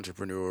successful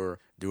entrepreneur,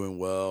 doing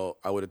well,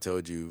 I would have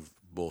told you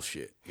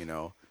bullshit,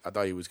 I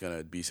thought he was going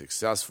to be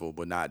successful,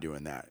 but not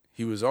doing that.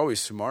 He was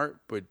always smart,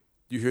 but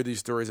you hear these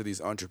stories of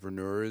these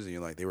entrepreneurs, and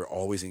you're like, they were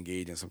always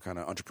engaged in some kind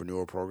of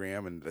entrepreneurial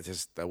program, and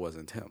that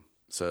wasn't him.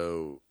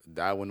 So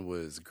that one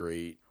was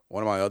great.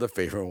 One of my other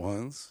favorite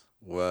ones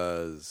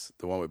was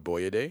the one with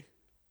Boyade.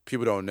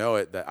 People don't know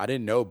it, that I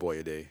didn't know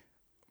Boyade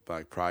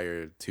like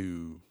prior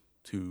to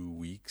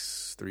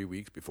 3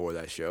 weeks before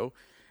that show.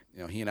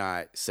 He and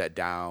I sat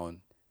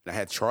down, and I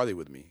had Charlie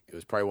with me. It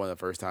was probably one of the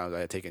first times I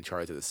had taken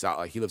Charlie to the south.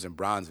 Like, he lives in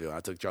Bronzeville, and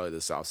I took Charlie to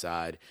the south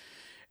side.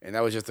 And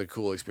that was just a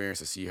cool experience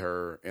to see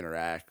her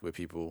interact with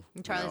people.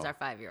 And Charlie's our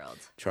 5-year-old.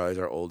 Charlie's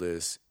our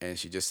oldest, and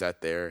she just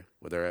sat there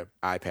with her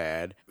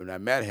iPad. When I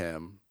met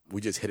him,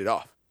 we just hit it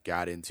off,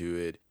 got into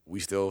it. We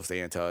still stay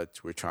in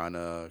touch. We're trying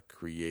to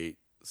create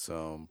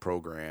some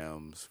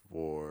programs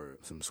for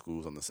some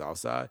schools on the south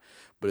side,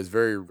 but it's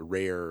very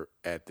rare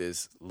at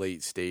this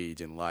late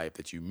stage in life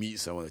that you meet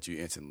someone that you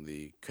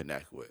instantly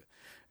connect with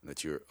and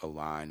that you're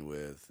aligned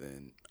with.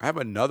 And I have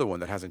another one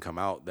that hasn't come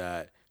out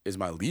that is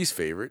my least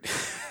favorite.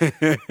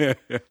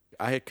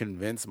 I had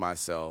convinced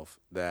myself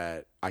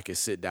that I could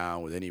sit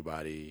down with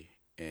anybody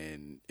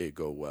and it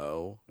go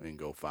well and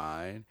go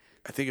fine.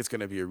 I think it's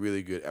going to be a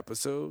really good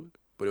episode,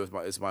 but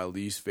it's my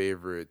least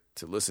favorite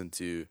to listen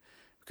to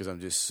because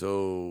I'm just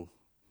so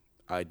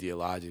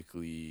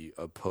ideologically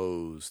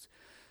opposed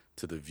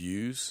to the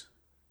views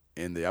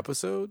in the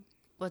episode.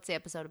 What's the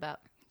episode about?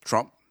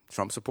 Trump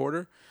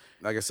supporter.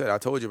 Like I said, I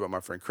told you about my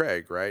friend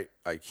Craig, right?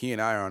 Like, he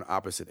and I are on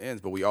opposite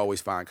ends, but we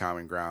always find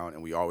common ground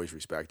and we always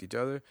respect each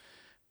other.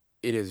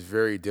 It is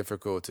very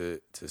difficult to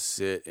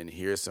sit and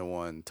hear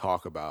someone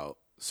talk about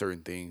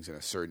certain things in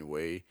a certain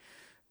way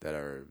that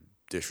are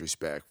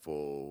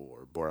disrespectful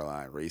or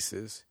borderline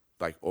racist,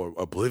 like, or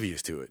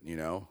oblivious to it,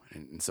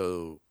 And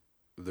so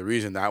the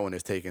reason that one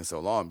is taking so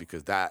long,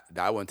 because that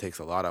one takes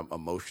a lot of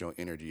emotional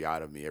energy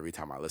out of me every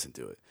time I listen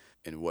to it.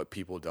 And what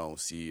people don't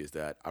see is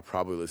that I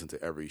probably listen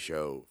to every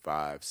show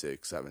 5,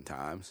 6, 7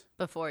 times.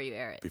 Before you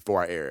air it.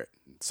 Before I air it.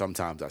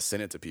 Sometimes I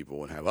send it to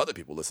people and have other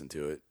people listen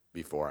to it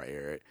before I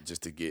air it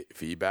just to get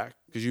feedback.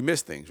 Because you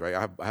miss things, right?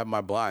 I have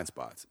my blind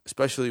spots,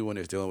 especially when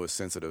it's dealing with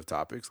sensitive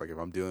topics. Like if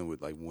I'm dealing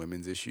with like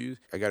women's issues,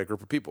 I got a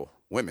group of people,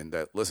 women,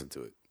 that listen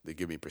to it. They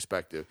give me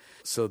perspective.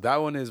 So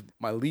that one is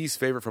my least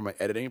favorite from an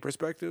editing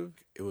perspective.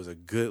 It was a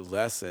good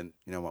lesson,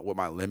 what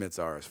my limits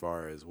are as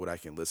far as what I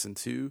can listen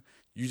to.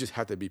 You just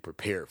have to be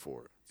prepared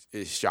for it.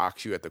 It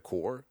shocks you at the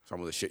core, some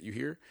of the shit you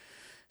hear.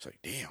 It's like,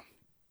 damn.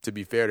 To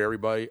be fair to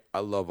everybody, I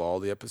love all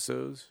the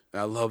episodes.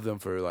 And I love them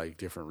for like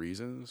different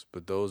reasons.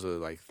 But those are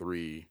like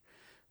 3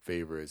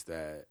 favorites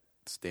that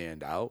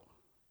stand out.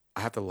 I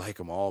have to like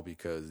them all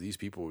because these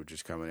people were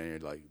just coming in here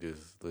like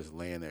just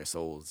laying their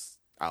souls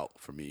out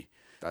for me.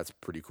 That's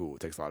pretty cool.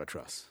 It takes a lot of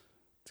trust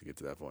to get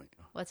to that point.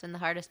 What's been the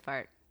hardest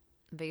part?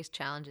 The biggest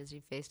challenges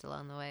you've faced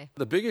along the way?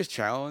 The biggest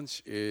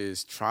challenge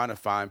is trying to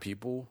find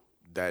people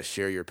that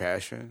share your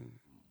passion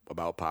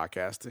about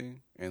podcasting.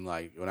 And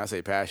like, when I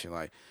say passion,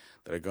 like,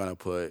 that are going to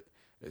put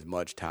as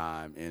much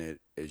time in it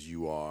as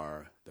you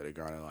are, that are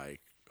going to like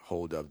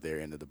hold up their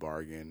end of the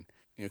bargain.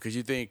 Because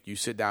you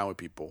sit down with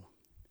people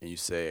and you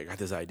say, I got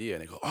this idea.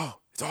 And they go, oh,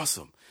 it's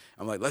awesome.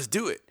 I'm like, let's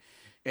do it.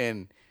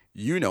 And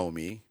you know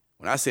me.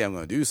 When I say I'm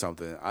going to do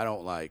something, I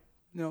don't like,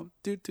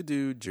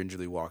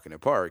 gingerly walk in the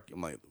park.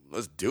 I'm like,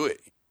 let's do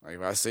it. Like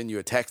if I send you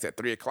a text at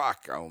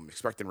 3:00, I'm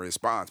expecting a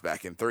response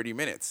back in 30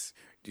 minutes.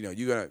 You're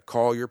going to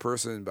call your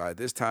person by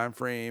this time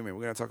frame and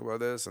we're going to talk about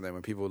this. And then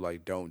when people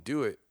like don't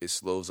do it, it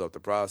slows up the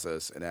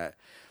process, and that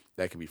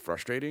can be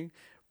frustrating.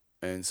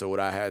 And so what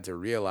I had to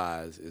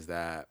realize is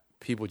that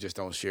people just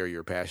don't share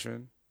your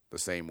passion the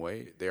same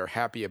way. They're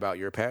happy about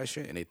your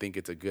passion and they think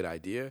it's a good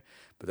idea,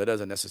 but that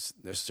doesn't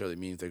necessarily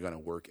mean they're going to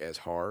work as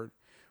hard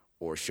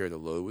or share the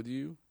load with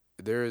you.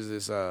 There is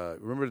this,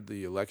 remember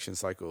the election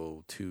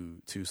cycle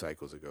two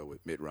cycles ago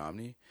with Mitt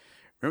Romney?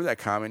 Remember that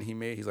comment he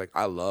made? He's like,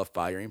 I love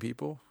firing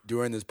people.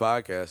 During this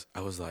podcast,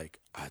 I was like,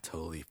 I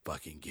totally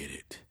fucking get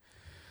it.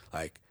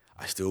 Like,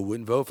 I still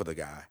wouldn't vote for the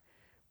guy,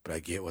 but I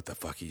get what the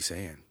fuck he's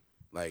saying.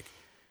 Like,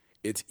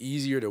 it's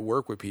easier to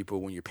work with people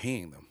when you're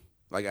paying them.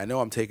 Like, I know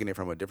I'm taking it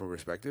from a different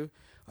perspective.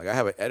 Like, I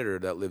have an editor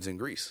that lives in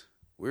Greece.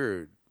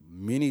 We're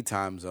many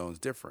time zones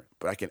different,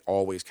 but I can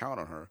always count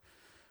on her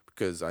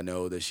because I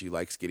know that she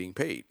likes getting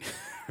paid,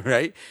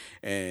 right?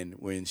 And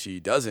when she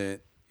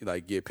doesn't,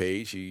 like, get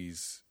paid, she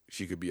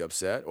could be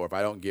upset. Or if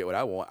I don't get what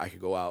I want, I could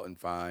go out and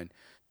find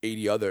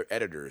 80 other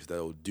editors that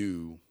will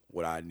do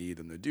what I need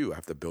them to do. I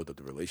have to build up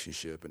the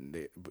relationship,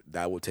 and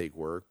that will take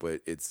work,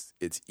 but it's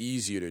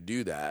easier to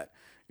do that,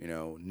 you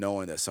know,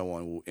 knowing that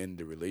someone will end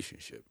the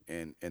relationship.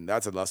 And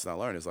that's a lesson I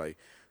learned. Is like,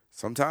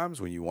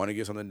 sometimes when you want to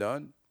get something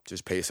done,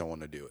 just pay someone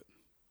to do it.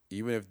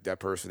 Even if that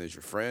person is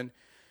your friend,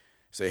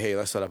 say, hey,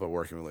 let's set up a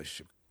working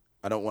relationship.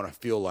 I don't want to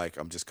feel like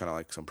I'm just kind of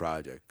like some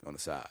project on the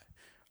side.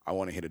 I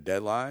want to hit a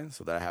deadline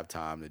so that I have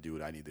time to do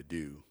what I need to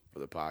do for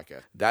the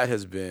podcast. That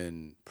has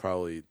been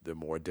probably the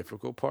more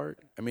difficult part.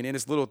 I mean, and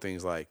it's little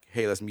things like,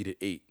 hey, let's meet at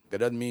 8. That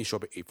doesn't mean show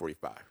up at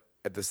 8:45.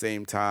 At the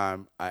same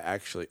time, I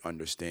actually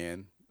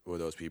understand where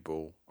those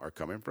people are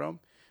coming from.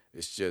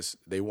 It's just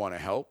they want to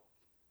help,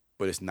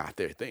 but it's not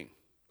their thing.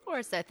 Or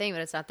it's their thing,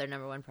 but it's not their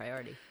number one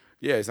priority.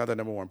 Yeah, it's not their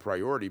number one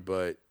priority,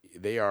 but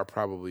they are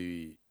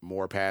probably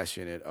more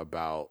passionate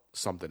about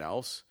something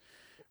else.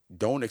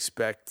 Don't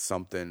expect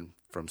something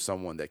from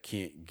someone that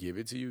can't give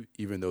it to you,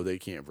 even though they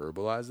can't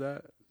verbalize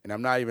that. And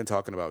I'm not even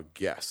talking about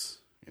guests.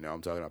 You know,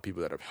 I'm talking about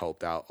people that have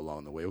helped out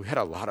along the way. We had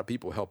a lot of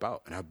people help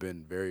out, and I've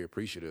been very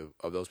appreciative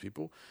of those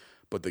people.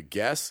 But the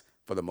guests,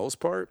 for the most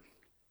part,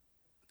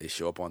 they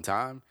show up on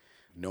time.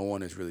 No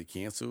one is really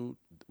canceled.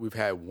 We've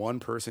had one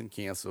person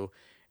cancel,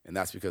 and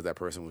that's because that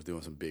person was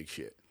doing some big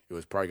shit. It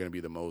was probably going to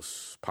be the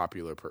most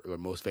popular or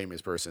most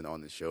famous person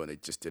on the show, and they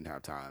just didn't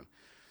have time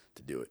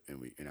to do it,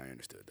 and I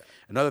understood that.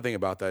 Another thing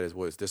about that is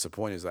what's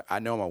disappointing is that I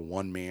know I'm a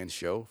one-man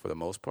show for the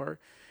most part.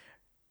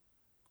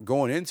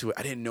 Going into it,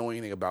 I didn't know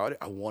anything about it.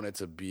 I wanted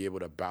to be able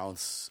to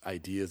bounce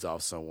ideas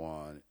off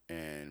someone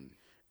and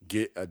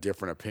get a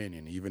different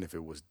opinion, even if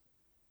it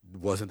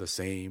wasn't the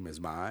same as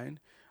mine.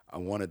 I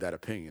wanted that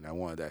opinion. I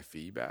wanted that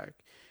feedback.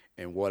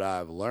 And what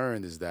I've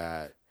learned is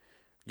that,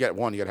 you got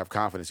to have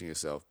confidence in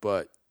yourself,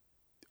 but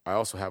I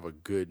also have a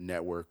good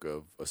network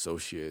of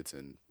associates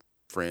and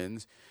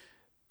friends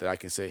that I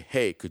can say,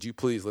 hey, could you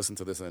please listen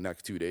to this in the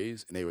next 2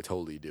 days? And they would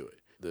totally do it.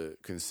 The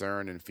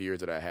concern and fears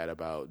that I had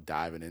about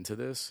diving into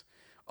this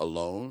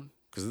alone,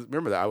 because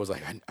remember that I was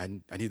like,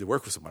 I need to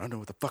work with someone. I don't know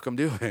what the fuck I'm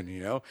doing,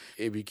 you know?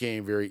 It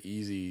became very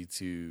easy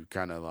to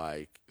kind of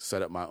like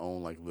set up my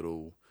own like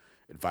little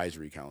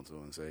advisory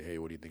council and say, hey,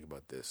 what do you think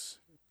about this?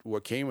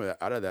 What came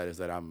out of that is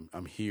that I'm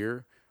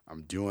here,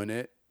 I'm doing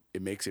it.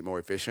 It makes it more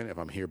efficient if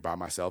I'm here by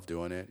myself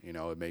doing it. You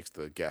know, it makes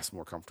the guests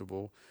more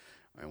comfortable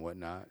and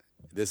whatnot.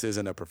 This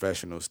isn't a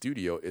professional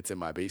studio. It's in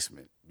my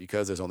basement.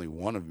 Because there's only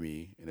one of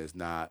me, and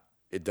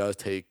it does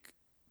take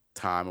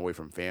time away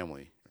from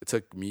family. It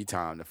took me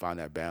time to find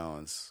that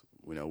balance,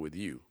 you know, with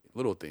you.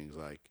 Little things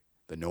like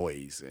the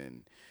noise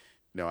and,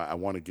 you know, I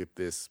want to get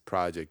this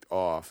project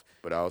off,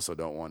 but I also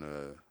don't want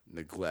to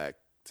neglect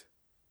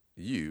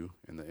you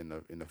in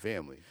the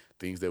family.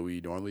 Things that we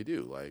normally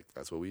do, like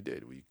that's what we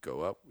did. We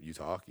go up, you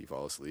talk, you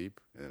fall asleep,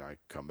 and then I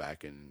come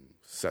back and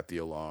set the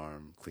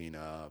alarm, clean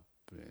up,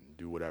 and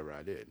do whatever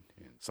I did.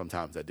 And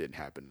sometimes that didn't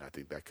happen. I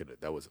think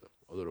that was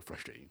a little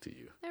frustrating to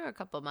you. There were a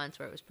couple of months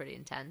where it was pretty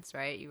intense,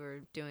 right? You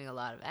were doing a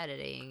lot of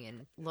editing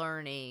and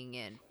learning,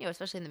 and you know,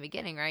 especially in the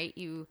beginning, right?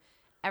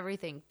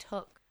 Everything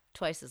took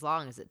twice as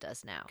long as it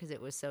does now because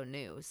it was so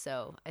new.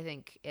 So I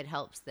think it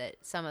helps that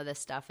some of this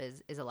stuff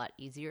is a lot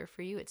easier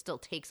for you. It still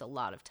takes a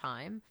lot of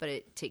time, but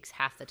it takes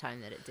half the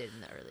time that it did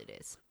in the early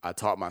days. I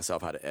taught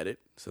myself how to edit.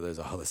 So there's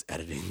all this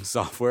editing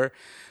software.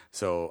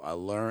 So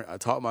I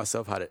taught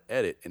myself how to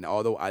edit. And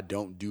although I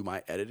don't do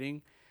my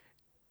editing,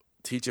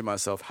 teaching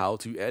myself how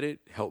to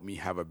edit helped me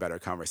have a better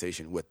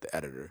conversation with the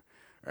editor,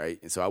 right?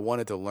 And so I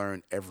wanted to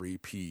learn every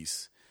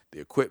piece. The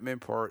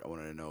equipment part, I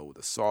wanted to know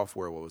the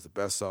software, what was the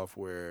best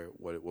software,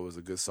 what was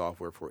the good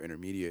software for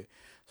intermediate.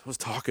 So I was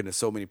talking to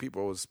so many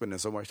people. I was spending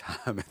so much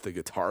time at the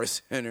Guitar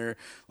Center,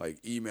 like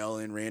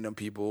emailing random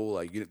people,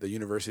 like the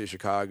University of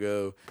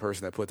Chicago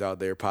person that puts out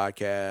their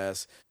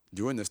podcast,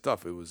 doing this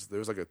stuff. There was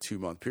like a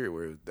 2-month period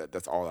where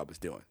that's all I was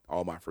doing,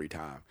 all my free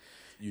time.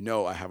 You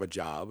know, I have a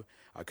job.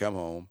 I come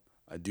home.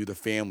 I do the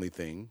family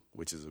thing,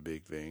 which is a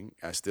big thing.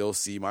 I still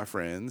see my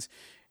friends.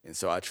 And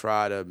so I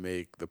try to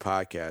make the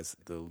podcast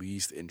the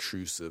least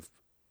intrusive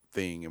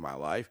thing in my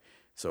life.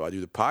 So I do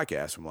the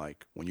podcast from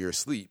like when you're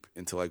asleep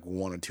until like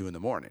 1 or 2 in the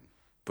morning.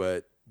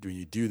 But when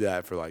you do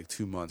that for like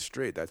 2 months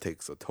straight, that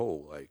takes a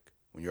toll. Like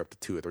when you're up to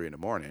 2 or 3 in the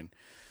morning,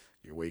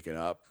 You're waking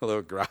up a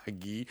little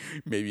groggy,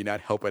 maybe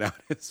not helping out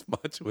as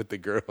much with the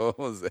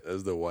girls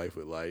as the wife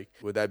would like.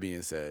 With that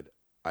being said,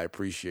 I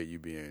appreciate you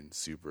being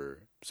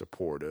super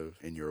supportive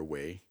in your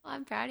way. Well,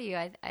 I'm proud of you.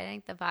 I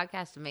think the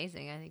podcast is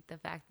amazing. I think the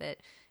fact that,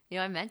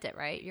 I meant it,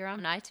 right? You're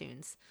on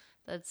iTunes.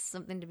 That's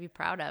something to be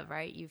proud of,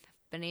 right? You've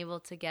been able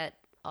to get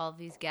all of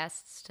these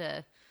guests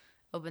to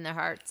open their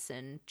hearts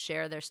and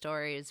share their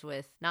stories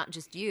with not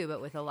just you, but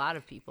with a lot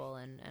of people.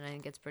 And I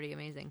think it's pretty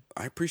amazing.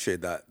 I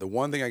appreciate that. The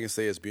one thing I can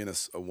say is being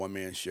a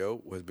one-man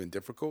show has been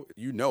difficult.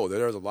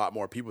 There's a lot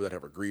more people that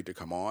have agreed to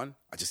come on.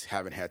 I just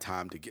haven't had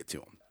time to get to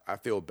them. I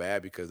feel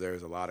bad because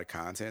there's a lot of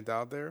content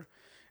out there,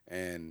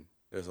 and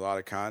there's a lot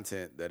of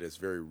content that is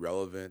very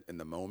relevant in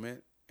the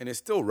moment, and it's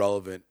still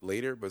relevant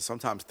later, but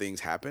sometimes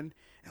things happen,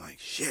 and like,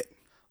 shit,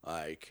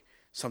 like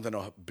something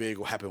big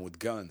will happen with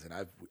guns, and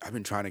I've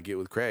been trying to get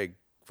with Craig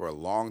for a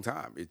long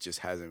time. It just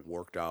hasn't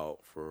worked out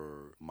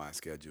for my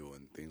schedule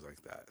and things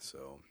like that.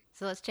 So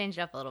let's change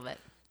it up a little bit.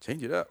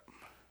 Change it up.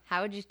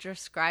 How would you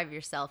describe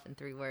yourself in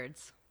 3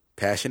 words?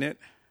 Passionate,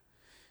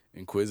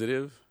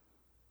 inquisitive,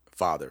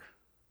 father.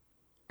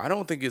 I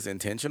don't think it's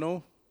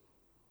intentional,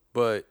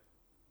 but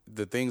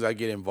the things I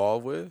get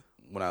involved with,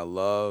 when I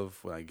love,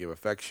 when I give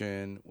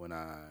affection, when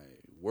I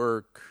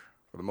work,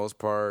 for the most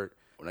part,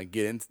 when I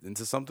get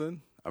into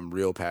something, I'm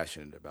real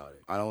passionate about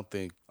it. I don't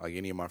think like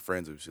any of my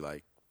friends would be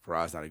like,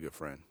 Farad's not a good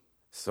friend.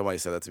 Somebody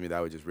said that to me,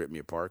 that would just rip me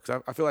apart.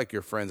 Because I feel like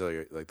your friends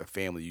are like the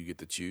family you get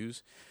to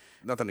choose.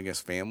 Nothing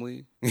against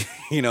family.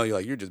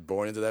 You're just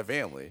born into that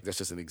family. That's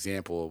just an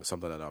example of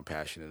something that I'm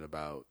passionate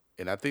about.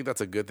 And I think that's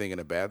a good thing and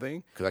a bad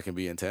thing because I can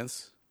be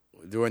intense.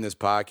 During this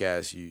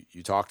podcast,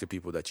 you talk to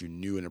people that you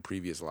knew in a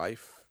previous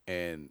life,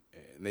 and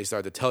they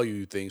start to tell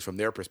you things from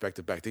their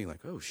perspective back then.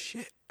 Like, oh,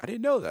 shit, I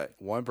didn't know that.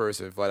 One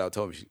person flat out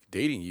told me,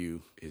 dating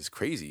you is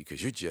crazy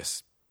because you're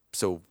just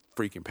so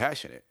freaking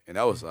passionate. And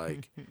that was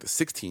like the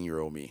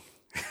 16-year-old me.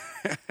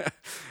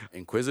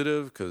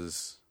 Inquisitive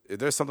because if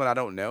there's something I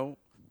don't know,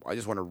 I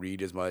just want to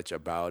read as much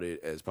about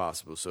it as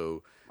possible.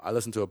 So I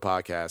listened to a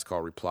podcast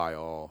called Reply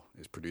All.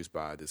 It's produced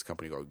by this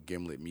company called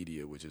Gimlet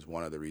Media, which is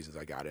one of the reasons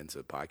I got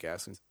into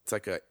podcasting. It's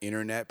like an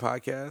internet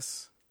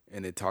podcast,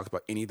 and it talks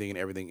about anything and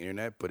everything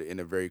internet, but in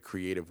a very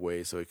creative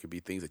way. So it could be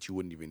things that you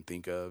wouldn't even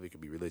think of. It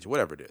could be religion,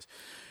 whatever it is.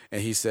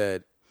 And he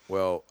said,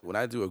 well, when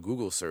I do a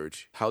Google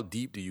search, how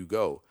deep do you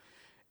go?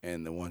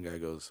 And the one guy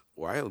goes,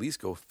 well, I at least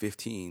go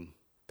 15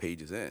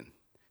 pages in.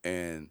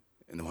 And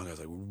the one guy's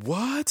like,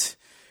 what?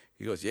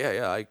 He goes,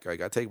 yeah, I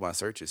take my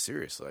searches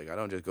seriously. Like, I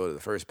don't just go to the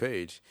first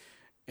page.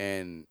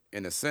 And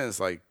in a sense,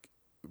 like,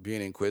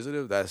 being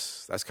inquisitive,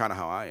 that's kind of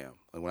how I am.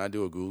 Like, when I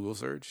do a Google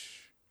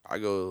search, I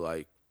go,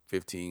 like,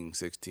 15,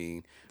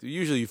 16.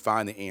 Usually you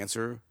find the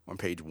answer on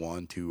page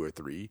 1, 2, or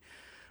 3.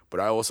 But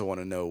I also want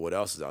to know what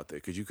else is out there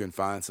because you can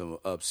find some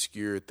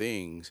obscure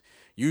things.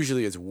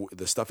 Usually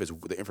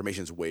the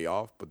information is way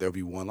off, but there'll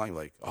be one line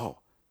like, oh,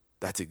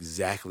 that's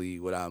exactly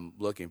what I'm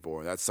looking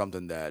for. That's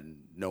something that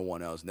no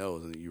one else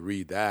knows. And you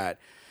read that,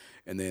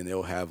 and then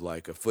they'll have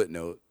like a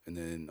footnote, and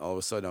then all of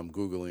a sudden I'm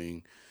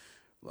Googling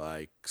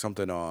like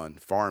something on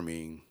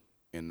farming,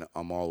 and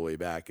I'm all the way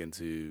back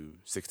into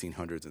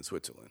 1600s in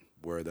Switzerland,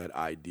 where that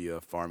idea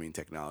of farming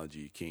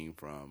technology came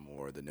from,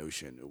 or the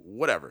notion,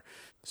 whatever.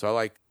 So I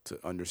like to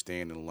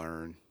understand and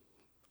learn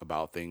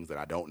about things that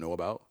I don't know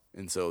about.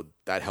 And so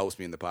that helps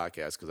me in the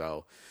podcast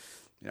because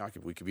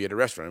we could be at a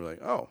restaurant and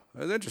be like, oh,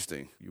 that's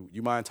interesting.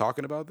 You mind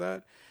talking about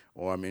that?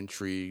 Or I'm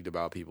intrigued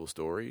about people's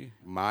story.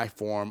 My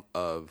form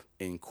of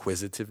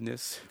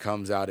inquisitiveness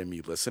comes out in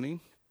me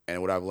listening.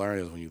 And what I've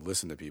learned is when you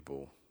listen to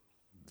people,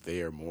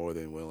 they are more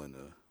than willing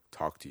to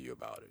talk to you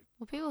about it.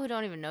 Well, people who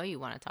don't even know you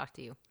want to talk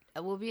to you.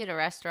 We'll be at a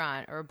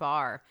restaurant or a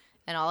bar,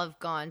 and I'll have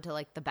gone to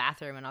like the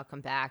bathroom, and I'll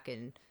come back,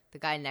 and the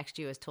guy next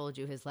to you has told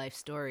you his life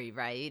story,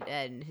 right?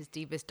 And his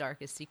deepest,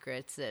 darkest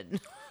secrets. And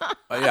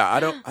yeah, I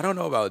don't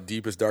know about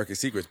deepest,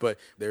 darkest secrets, but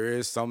there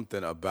is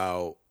something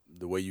about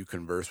the way you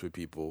converse with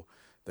people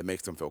that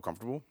makes them feel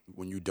comfortable.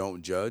 When you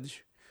don't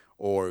judge,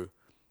 or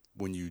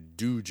when you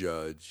do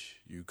judge,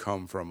 you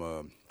come from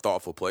a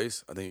thoughtful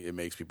place. I think it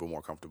makes people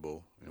more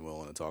comfortable and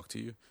willing to talk to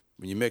you.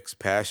 When you mix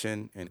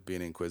passion and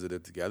being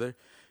inquisitive together,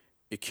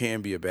 it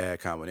can be a bad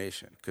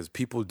combination because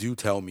people do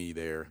tell me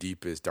their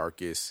deepest,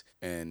 darkest,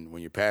 and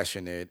when you're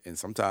passionate and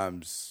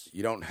sometimes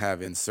you don't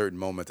have in certain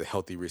moments a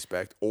healthy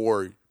respect,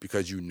 or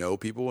because you know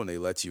people and they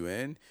let you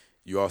in,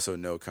 you also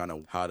know kind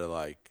of how to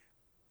like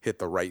hit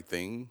the right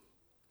thing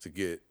to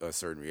get a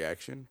certain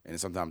reaction. And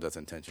sometimes that's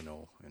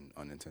intentional and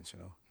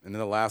unintentional. And then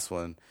the last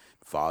one,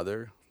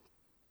 father.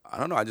 I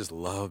don't know. I just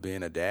love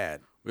being a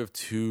dad. We have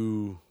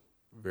 2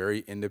 very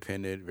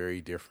independent,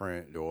 very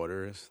different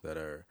daughters that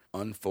are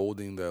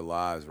unfolding their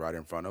lives right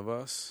in front of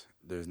us.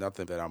 There's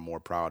nothing that I'm more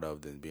proud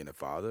of than being a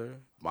father.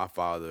 My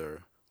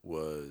father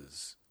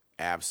was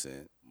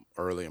absent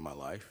early in my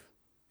life,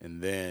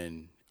 and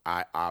then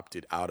I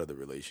opted out of the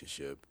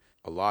relationship.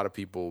 A lot of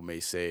people may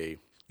say,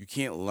 you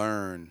can't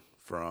learn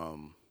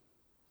from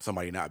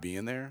somebody not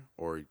being there,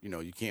 or,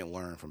 you can't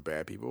learn from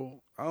bad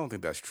people. I don't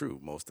think that's true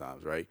most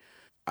times, right?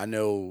 I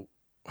know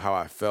how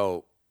I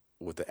felt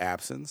with the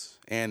absence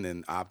and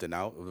then opting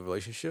out of the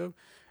relationship.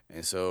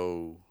 And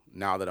so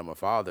now that I'm a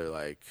father,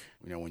 like,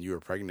 when you were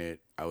pregnant,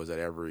 I was at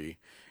every,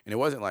 and it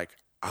wasn't like,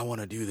 I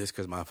want to do this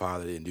because my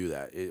father didn't do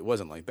that. It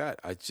wasn't like that.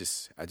 I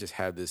just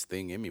have this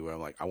thing in me where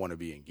I'm like, I want to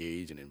be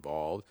engaged and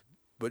involved.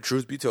 But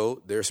truth be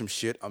told, there's some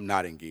shit I'm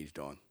not engaged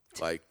on.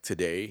 Like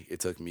today, it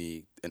took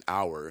me an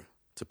hour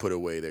to put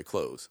away their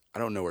clothes. I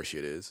don't know where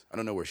shit is. I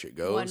don't know where shit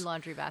goes. One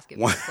laundry basket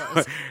full of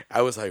clothes.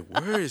 I was like,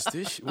 where is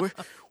this shit?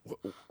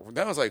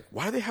 Then I was like,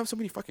 why do they have so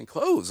many fucking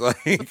clothes?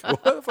 Like,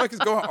 what the fuck is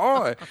going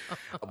on?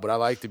 But I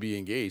like to be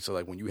engaged. So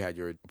like when you had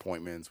your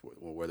appointments,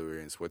 whether we were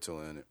in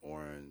Switzerland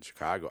or in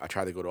Chicago, I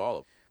tried to go to all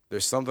of them.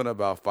 There's something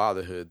about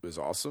fatherhood that was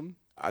awesome.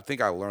 I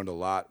think I learned a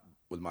lot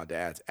with my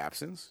dad's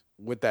absence.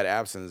 With that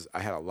absence,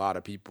 I had a lot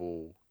of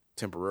people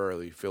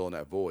temporarily filling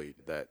that void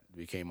that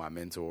became my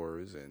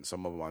mentors, and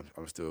some of them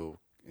I'm still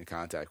in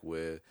contact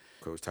with.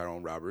 Coach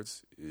Tyrone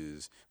Roberts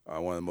is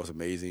one of the most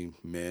amazing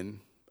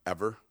men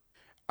ever.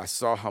 I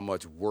saw how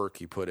much work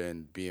he put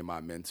in being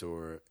my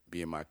mentor,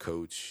 being my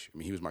coach. I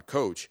mean, he was my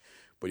coach,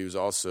 but he was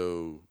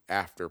also,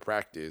 after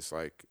practice,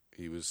 like,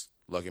 he was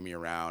lugging me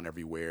around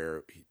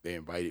everywhere. They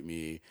invited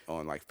me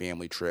on, like,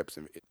 family trips.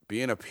 And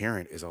being a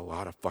parent is a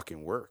lot of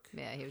fucking work.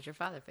 Yeah, he was your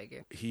father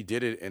figure. He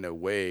did it in a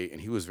way, and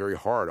he was very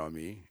hard on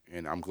me,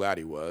 and I'm glad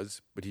he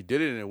was, but he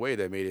did it in a way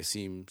that made it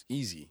seem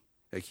easy.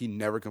 Like, he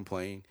never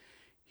complained.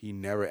 He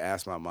never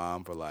asked my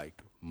mom for, like,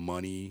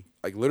 money.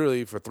 Like,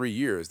 literally for 3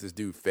 years, this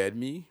dude fed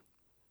me,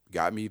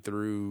 got me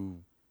through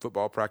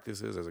football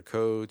practices as a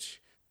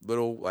coach,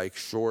 little, like,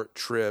 short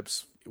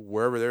trips.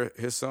 Wherever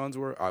his sons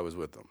were, I was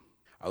with them.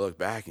 I look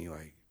back and you're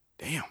like,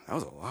 damn, that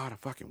was a lot of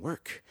fucking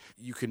work.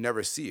 You could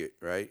never see it,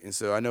 right? And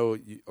so I know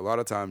a lot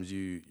of times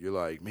you're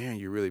like, man,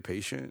 you're really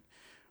patient,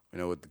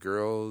 with the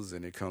girls,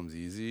 and it comes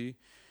easy.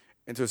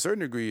 And to a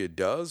certain degree, it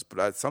does.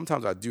 But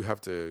sometimes I do have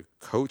to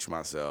coach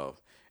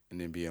myself and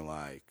then being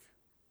like,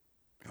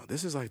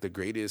 this is like the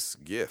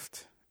greatest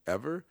gift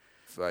ever.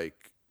 If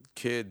like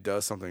kid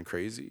does something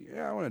crazy,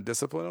 yeah, I want to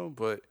discipline them.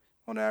 But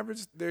on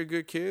average, they're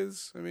good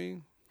kids. I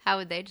mean, how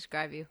would they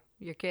describe you?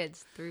 Your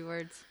kids, 3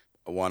 words.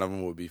 One of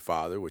them would be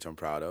father, which I'm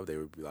proud of. They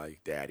would be like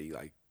daddy,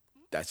 like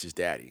that's just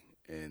daddy.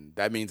 And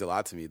that means a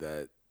lot to me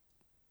that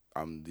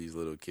I'm these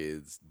little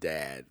kids'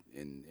 dad,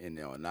 and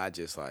not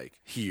just like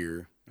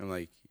here. I'm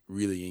like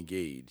really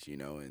engaged,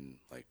 and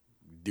like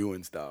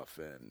doing stuff.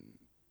 And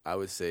I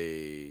would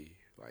say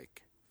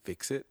like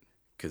fix it,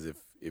 because if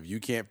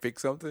you can't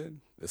fix something,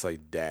 it's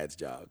like dad's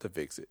job to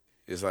fix it.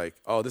 It's like,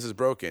 oh, this is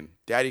broken,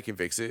 daddy can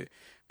fix it.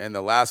 And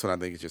the last one I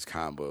think is just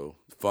combo,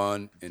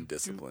 fun and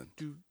discipline.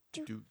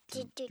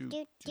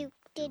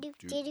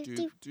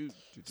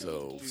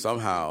 So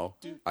somehow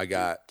I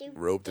got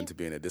roped into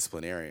being a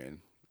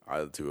disciplinarian,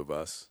 out of the two of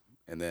us.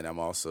 And then I'm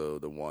also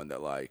the one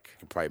that like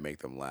can probably make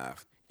them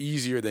laugh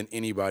easier than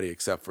anybody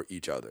except for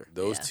each other.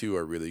 Those two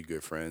are really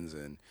good friends,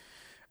 and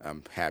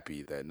I'm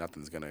happy that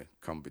nothing's going to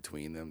come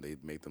between them. They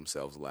make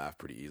themselves laugh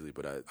pretty easily,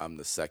 but I'm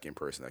the second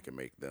person that can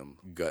make them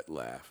gut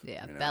laugh.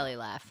 Yeah, belly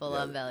laugh,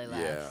 full-on belly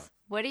laugh. Yeah.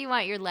 What do you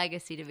want your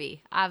legacy to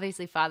be?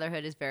 Obviously,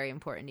 fatherhood is very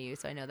important to you,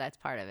 so I know that's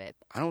part of it.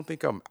 I don't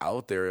think I'm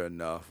out there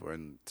enough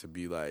to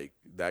be like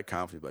that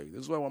confident. Like,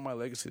 this is what I want my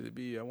legacy to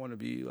be. I want to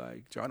be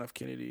like John F.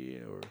 Kennedy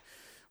or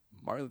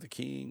Martin Luther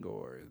King,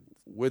 or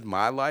with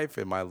my life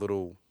and my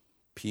little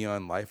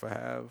peon life I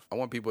have. I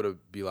want people to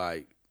be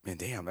like, man,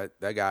 damn,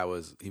 that guy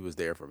was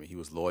there for me. He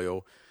was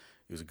loyal.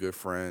 He was a good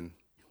friend.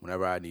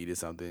 Whenever I needed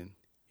something,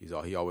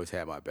 he always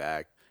had my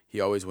back.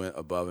 He always went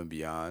above and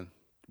beyond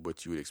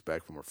what you would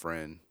expect from a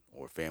friend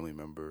or a family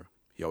member.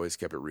 He always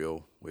kept it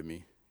real with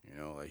me.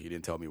 Like he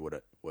didn't tell me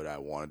what I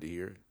wanted to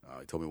hear.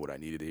 He told me what I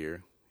needed to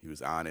hear. He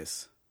was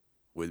honest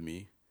with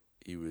me.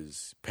 He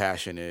was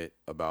passionate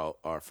about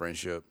our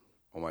friendship.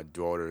 I want my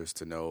daughters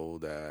to know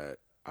that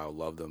I'll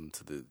love them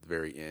to the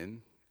very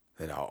end,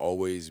 that I'll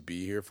always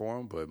be here for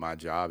them, but my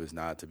job is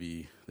not to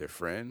be their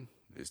friend.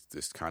 It's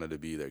just kind of to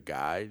be their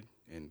guide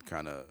and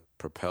kind of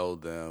propel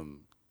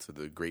them to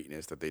the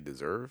greatness that they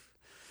deserve.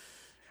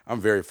 I'm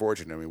very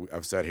fortunate. I mean,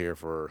 I've sat here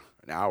for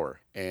an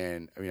hour,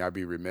 and I mean, I'd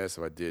be remiss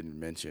if I didn't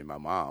mention my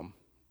mom.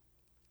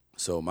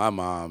 So my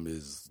mom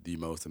is the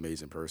most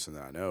amazing person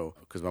that I know,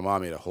 because my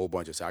mom made a whole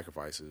bunch of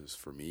sacrifices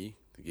for me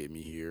to get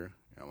me here.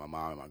 My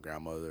mom and my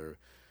grandmother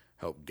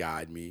helped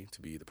guide me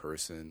to be the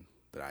person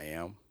that I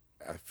am.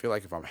 I feel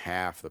like if I'm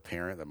half the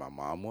parent that my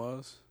mom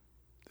was,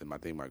 then I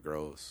think my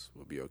girls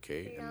will be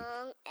okay.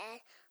 Long as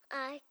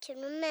I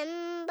can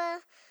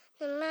remember,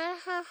 no matter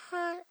how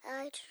hard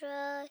I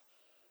try.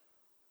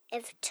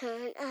 Every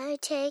turn I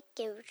take,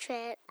 every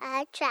tread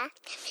I track,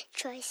 every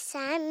choice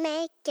I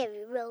make,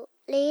 every road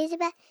leads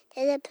back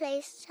to the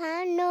place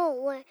I know.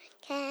 Where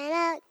can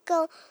I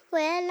go?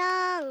 Where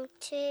I long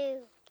to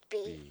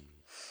be.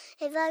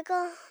 If I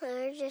go,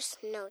 there's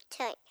just no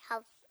telling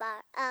how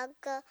far I'll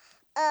go.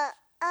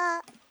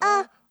 Far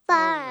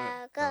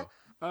I'll go.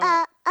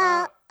 Far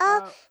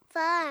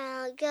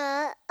I'll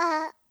go.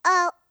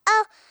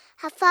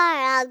 How far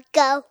I'll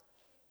go.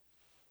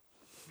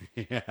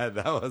 Yeah,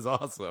 that was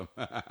awesome.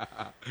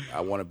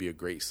 I want to be a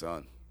great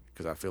son,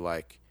 because I feel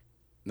like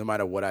no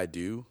matter what I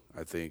do,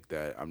 I think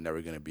that I'm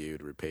never going to be able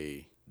to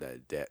repay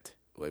that debt.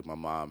 Like, my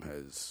mom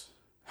has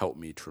helped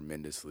me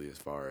tremendously as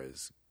far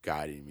as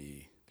guiding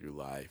me through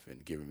life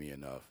and giving me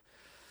enough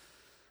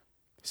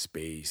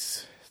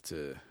space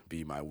to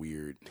be my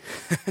weird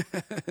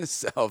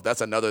self.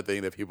 That's another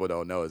thing that people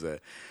don't know, is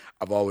that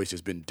I've always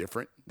just been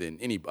different than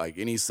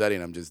any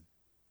setting. I'm just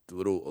a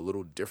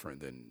little different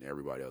than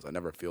everybody else. I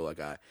never feel like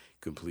I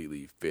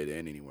completely fit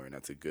in anywhere, and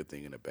that's a good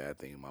thing and a bad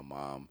thing. And my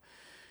mom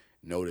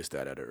noticed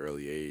that at an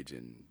early age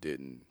and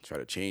didn't try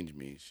to change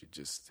me. She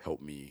just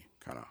helped me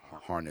kind of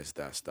harness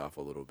that stuff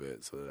a little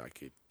bit so that I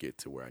could get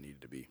to where I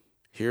needed to be.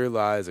 Here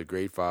lies a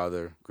great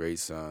father, great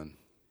son,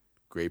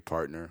 great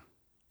partner,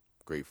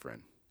 great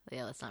friend.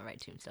 Yeah, let's not write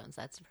tombstones.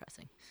 That's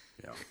depressing.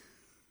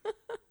 Yeah.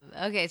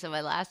 Okay, so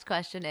my last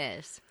question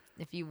is,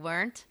 if you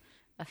weren't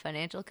a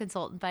financial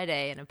consultant by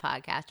day and a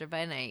podcaster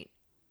by night,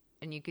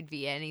 and you could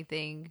be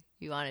anything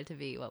you wanted to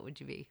be, what would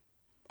you be?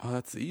 Oh,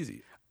 that's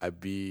easy. I'd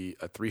be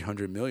a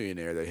 300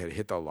 millionaire that had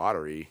hit the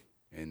lottery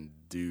and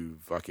do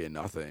fucking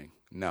nothing.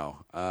 No.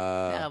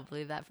 I don't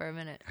believe that for a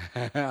minute.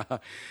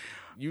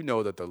 You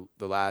know that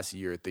the last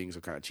year things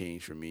have kind of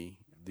changed for me.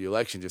 The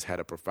election just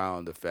had a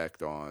profound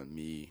effect on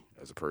me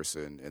as a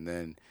person. And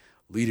then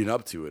leading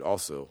up to it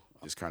also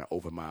just kind of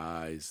opened my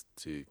eyes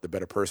to the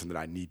better person that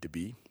I need to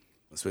be.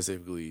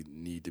 Specifically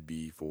need to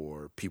be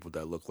for people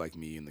that look like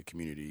me in the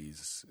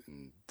communities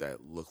and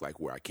that look like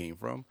where I came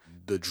from.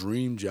 The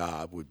dream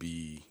job would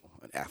be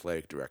an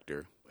athletic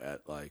director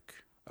at like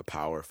a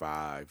Power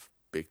 5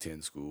 Big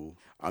Ten school.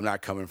 I'm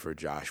not coming for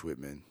Josh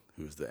Whitman,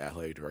 who's the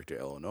athletic director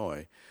at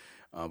Illinois,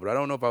 but I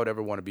don't know if I would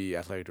ever want to be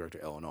athletic director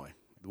at Illinois.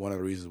 One of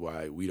the reasons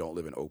why we don't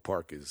live in Oak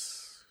Park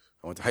is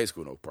I went to high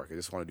school in Oak Park. I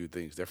just want to do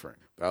things different.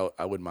 But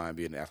I wouldn't mind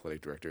being an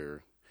athletic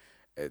director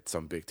at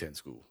some Big Ten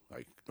school,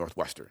 like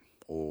Northwestern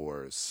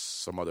or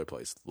some other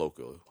place,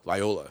 local,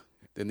 Loyola.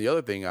 Then the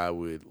other thing I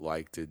would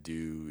like to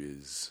do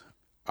is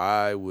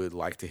I would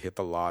like to hit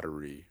the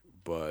lottery,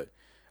 but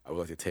I would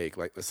like to take,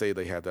 like, let's say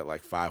they have that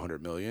like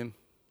 500 million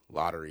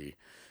lottery,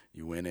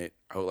 you win it.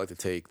 I would like to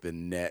take the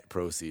net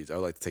proceeds. I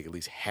would like to take at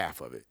least half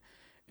of it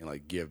and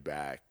like give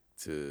back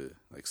to,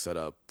 like, set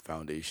up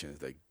foundations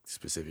that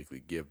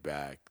specifically give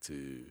back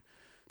to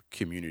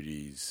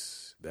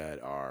communities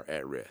that are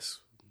at risk,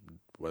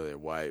 whether they're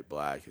white,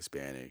 black,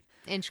 Hispanic.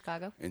 In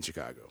Chicago? In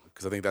Chicago,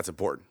 because I think that's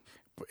important.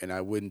 And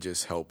I wouldn't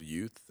just help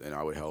youth, and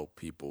I would help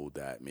people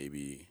that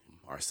maybe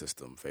our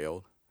system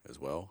failed as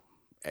well.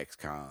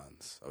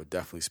 Ex-cons. I would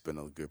definitely spend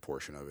a good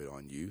portion of it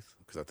on youth,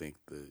 because I think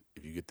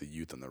if you get the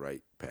youth on the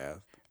right path,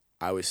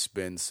 I would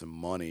spend some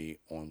money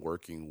on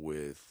working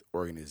with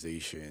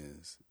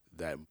organizations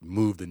that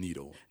move the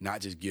needle,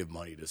 not just give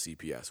money to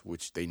CPS,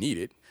 which they need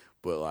it,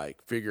 but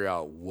like figure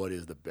out what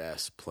is the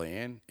best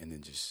plan and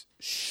then just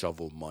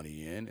shovel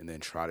money in and then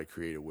try to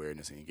create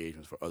awareness and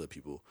engagements for other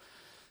people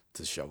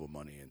to shovel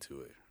money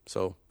into it.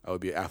 So I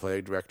would be an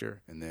athletic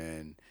director and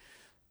then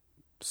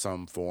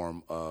some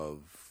form of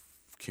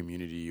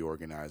community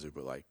organizer,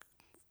 but like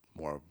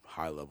more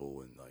high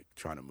level and like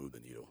trying to move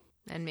the needle.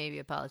 And maybe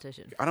a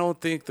politician. I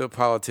don't think the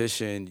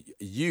politician,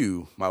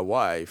 you, my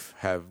wife,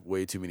 have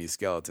way too many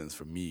skeletons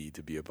for me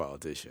to be a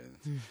politician.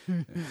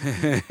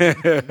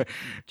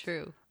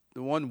 True.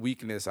 The one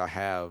weakness I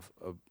have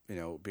of,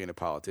 being a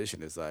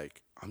politician is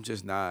like, I'm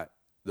just not,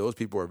 those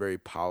people are very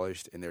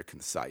polished and they're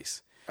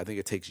concise. I think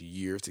it takes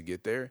years to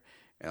get there.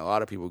 And a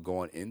lot of people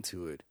going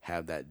into it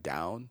have that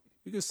down.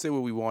 We can say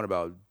what we want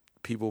about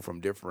people from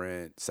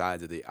different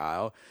sides of the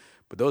aisle,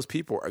 but those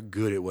people are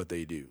good at what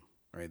they do.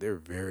 Right, they're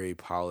very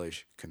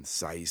polished,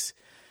 concise.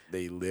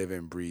 They live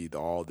and breathe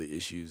all the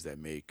issues that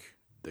make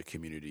the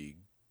community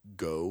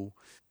go.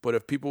 But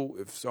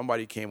if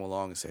somebody came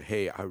along and said,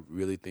 "Hey, I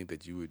really think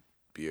that you would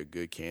be a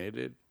good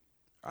candidate,"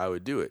 I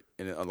would do it.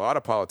 And a lot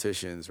of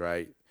politicians,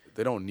 right,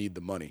 they don't need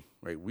the money.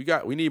 Right, we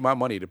need my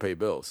money to pay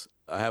bills.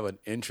 I have an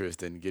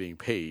interest in getting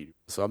paid,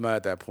 so I'm not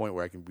at that point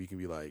where we can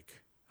be like,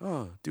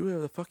 oh, do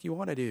whatever the fuck you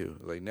want to do.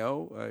 Like,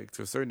 no, like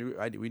to a certain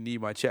degree, we need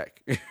my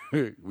check.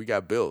 We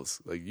got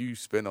bills. Like, you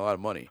spend a lot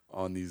of money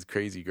on these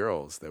crazy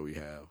girls that we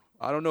have.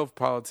 I don't know if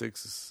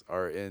politics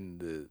are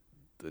in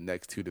the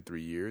next 2 to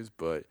 3 years,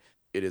 but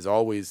it has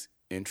always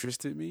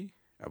interested me.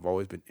 I've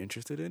always been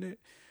interested in it,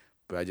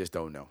 but I just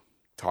don't know.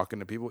 Talking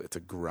to people, it's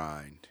a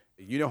grind.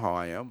 You know how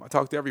I am. I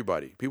talk to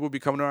everybody. People be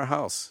coming to our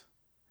house.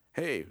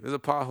 Hey, there's a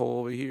pothole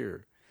over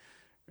here.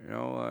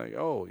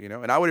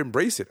 And I would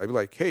embrace it. I'd be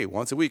like, hey,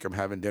 once a week I'm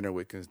having dinner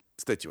with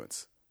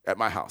constituents at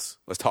my house.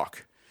 Let's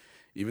talk.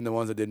 Even the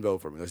ones that didn't vote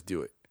for me, let's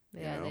do it.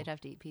 Yeah, they'd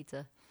have to eat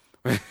pizza.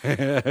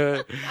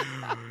 I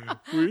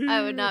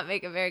would not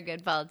make a very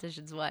good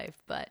politician's wife,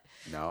 but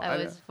I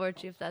was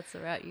fortunate if that's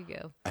the route you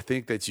go. I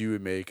think that you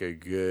would make a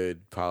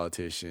good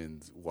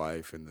politician's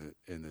wife in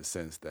the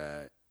sense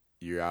that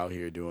you're out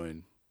here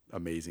doing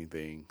amazing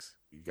things.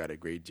 You got a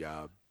great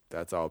job.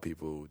 That's all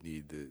people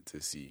need to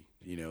see.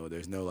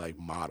 There's no like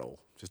model.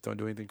 Just don't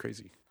do anything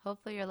crazy.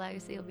 Hopefully your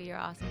legacy will be your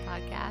awesome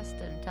podcast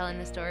and telling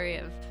the story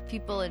of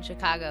people in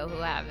Chicago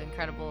who have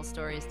incredible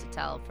stories to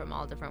tell from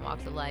all different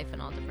walks of life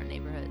and all different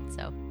neighborhoods.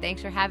 So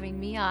thanks for having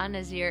me on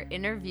as your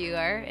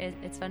interviewer.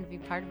 It's fun to be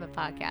part of a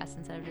podcast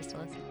instead of just to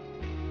listen.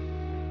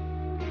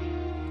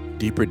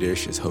 Deeper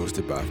Dish is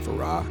hosted by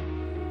Farah.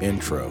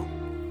 Intro,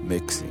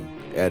 mixing,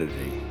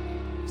 editing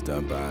is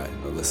done by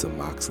Alyssa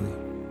Moxley.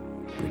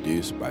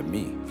 Produced by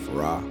me,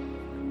 Farah.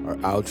 Our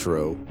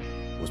outro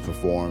was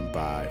performed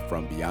by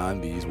From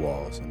Beyond These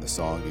Walls, and the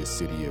song is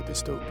City of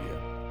Dystopia.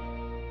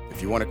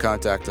 If you want to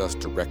contact us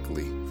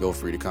directly, feel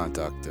free to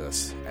contact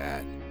us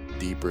at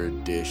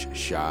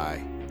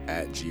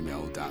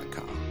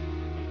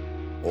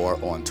deeperdishshy@gmail.com or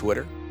on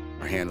Twitter.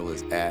 Our handle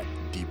is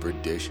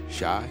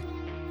 @deeperdishshy.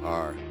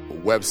 Our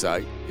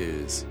website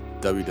is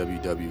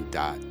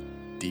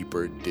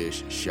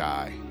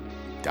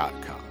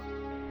www.deeperdishshy.com.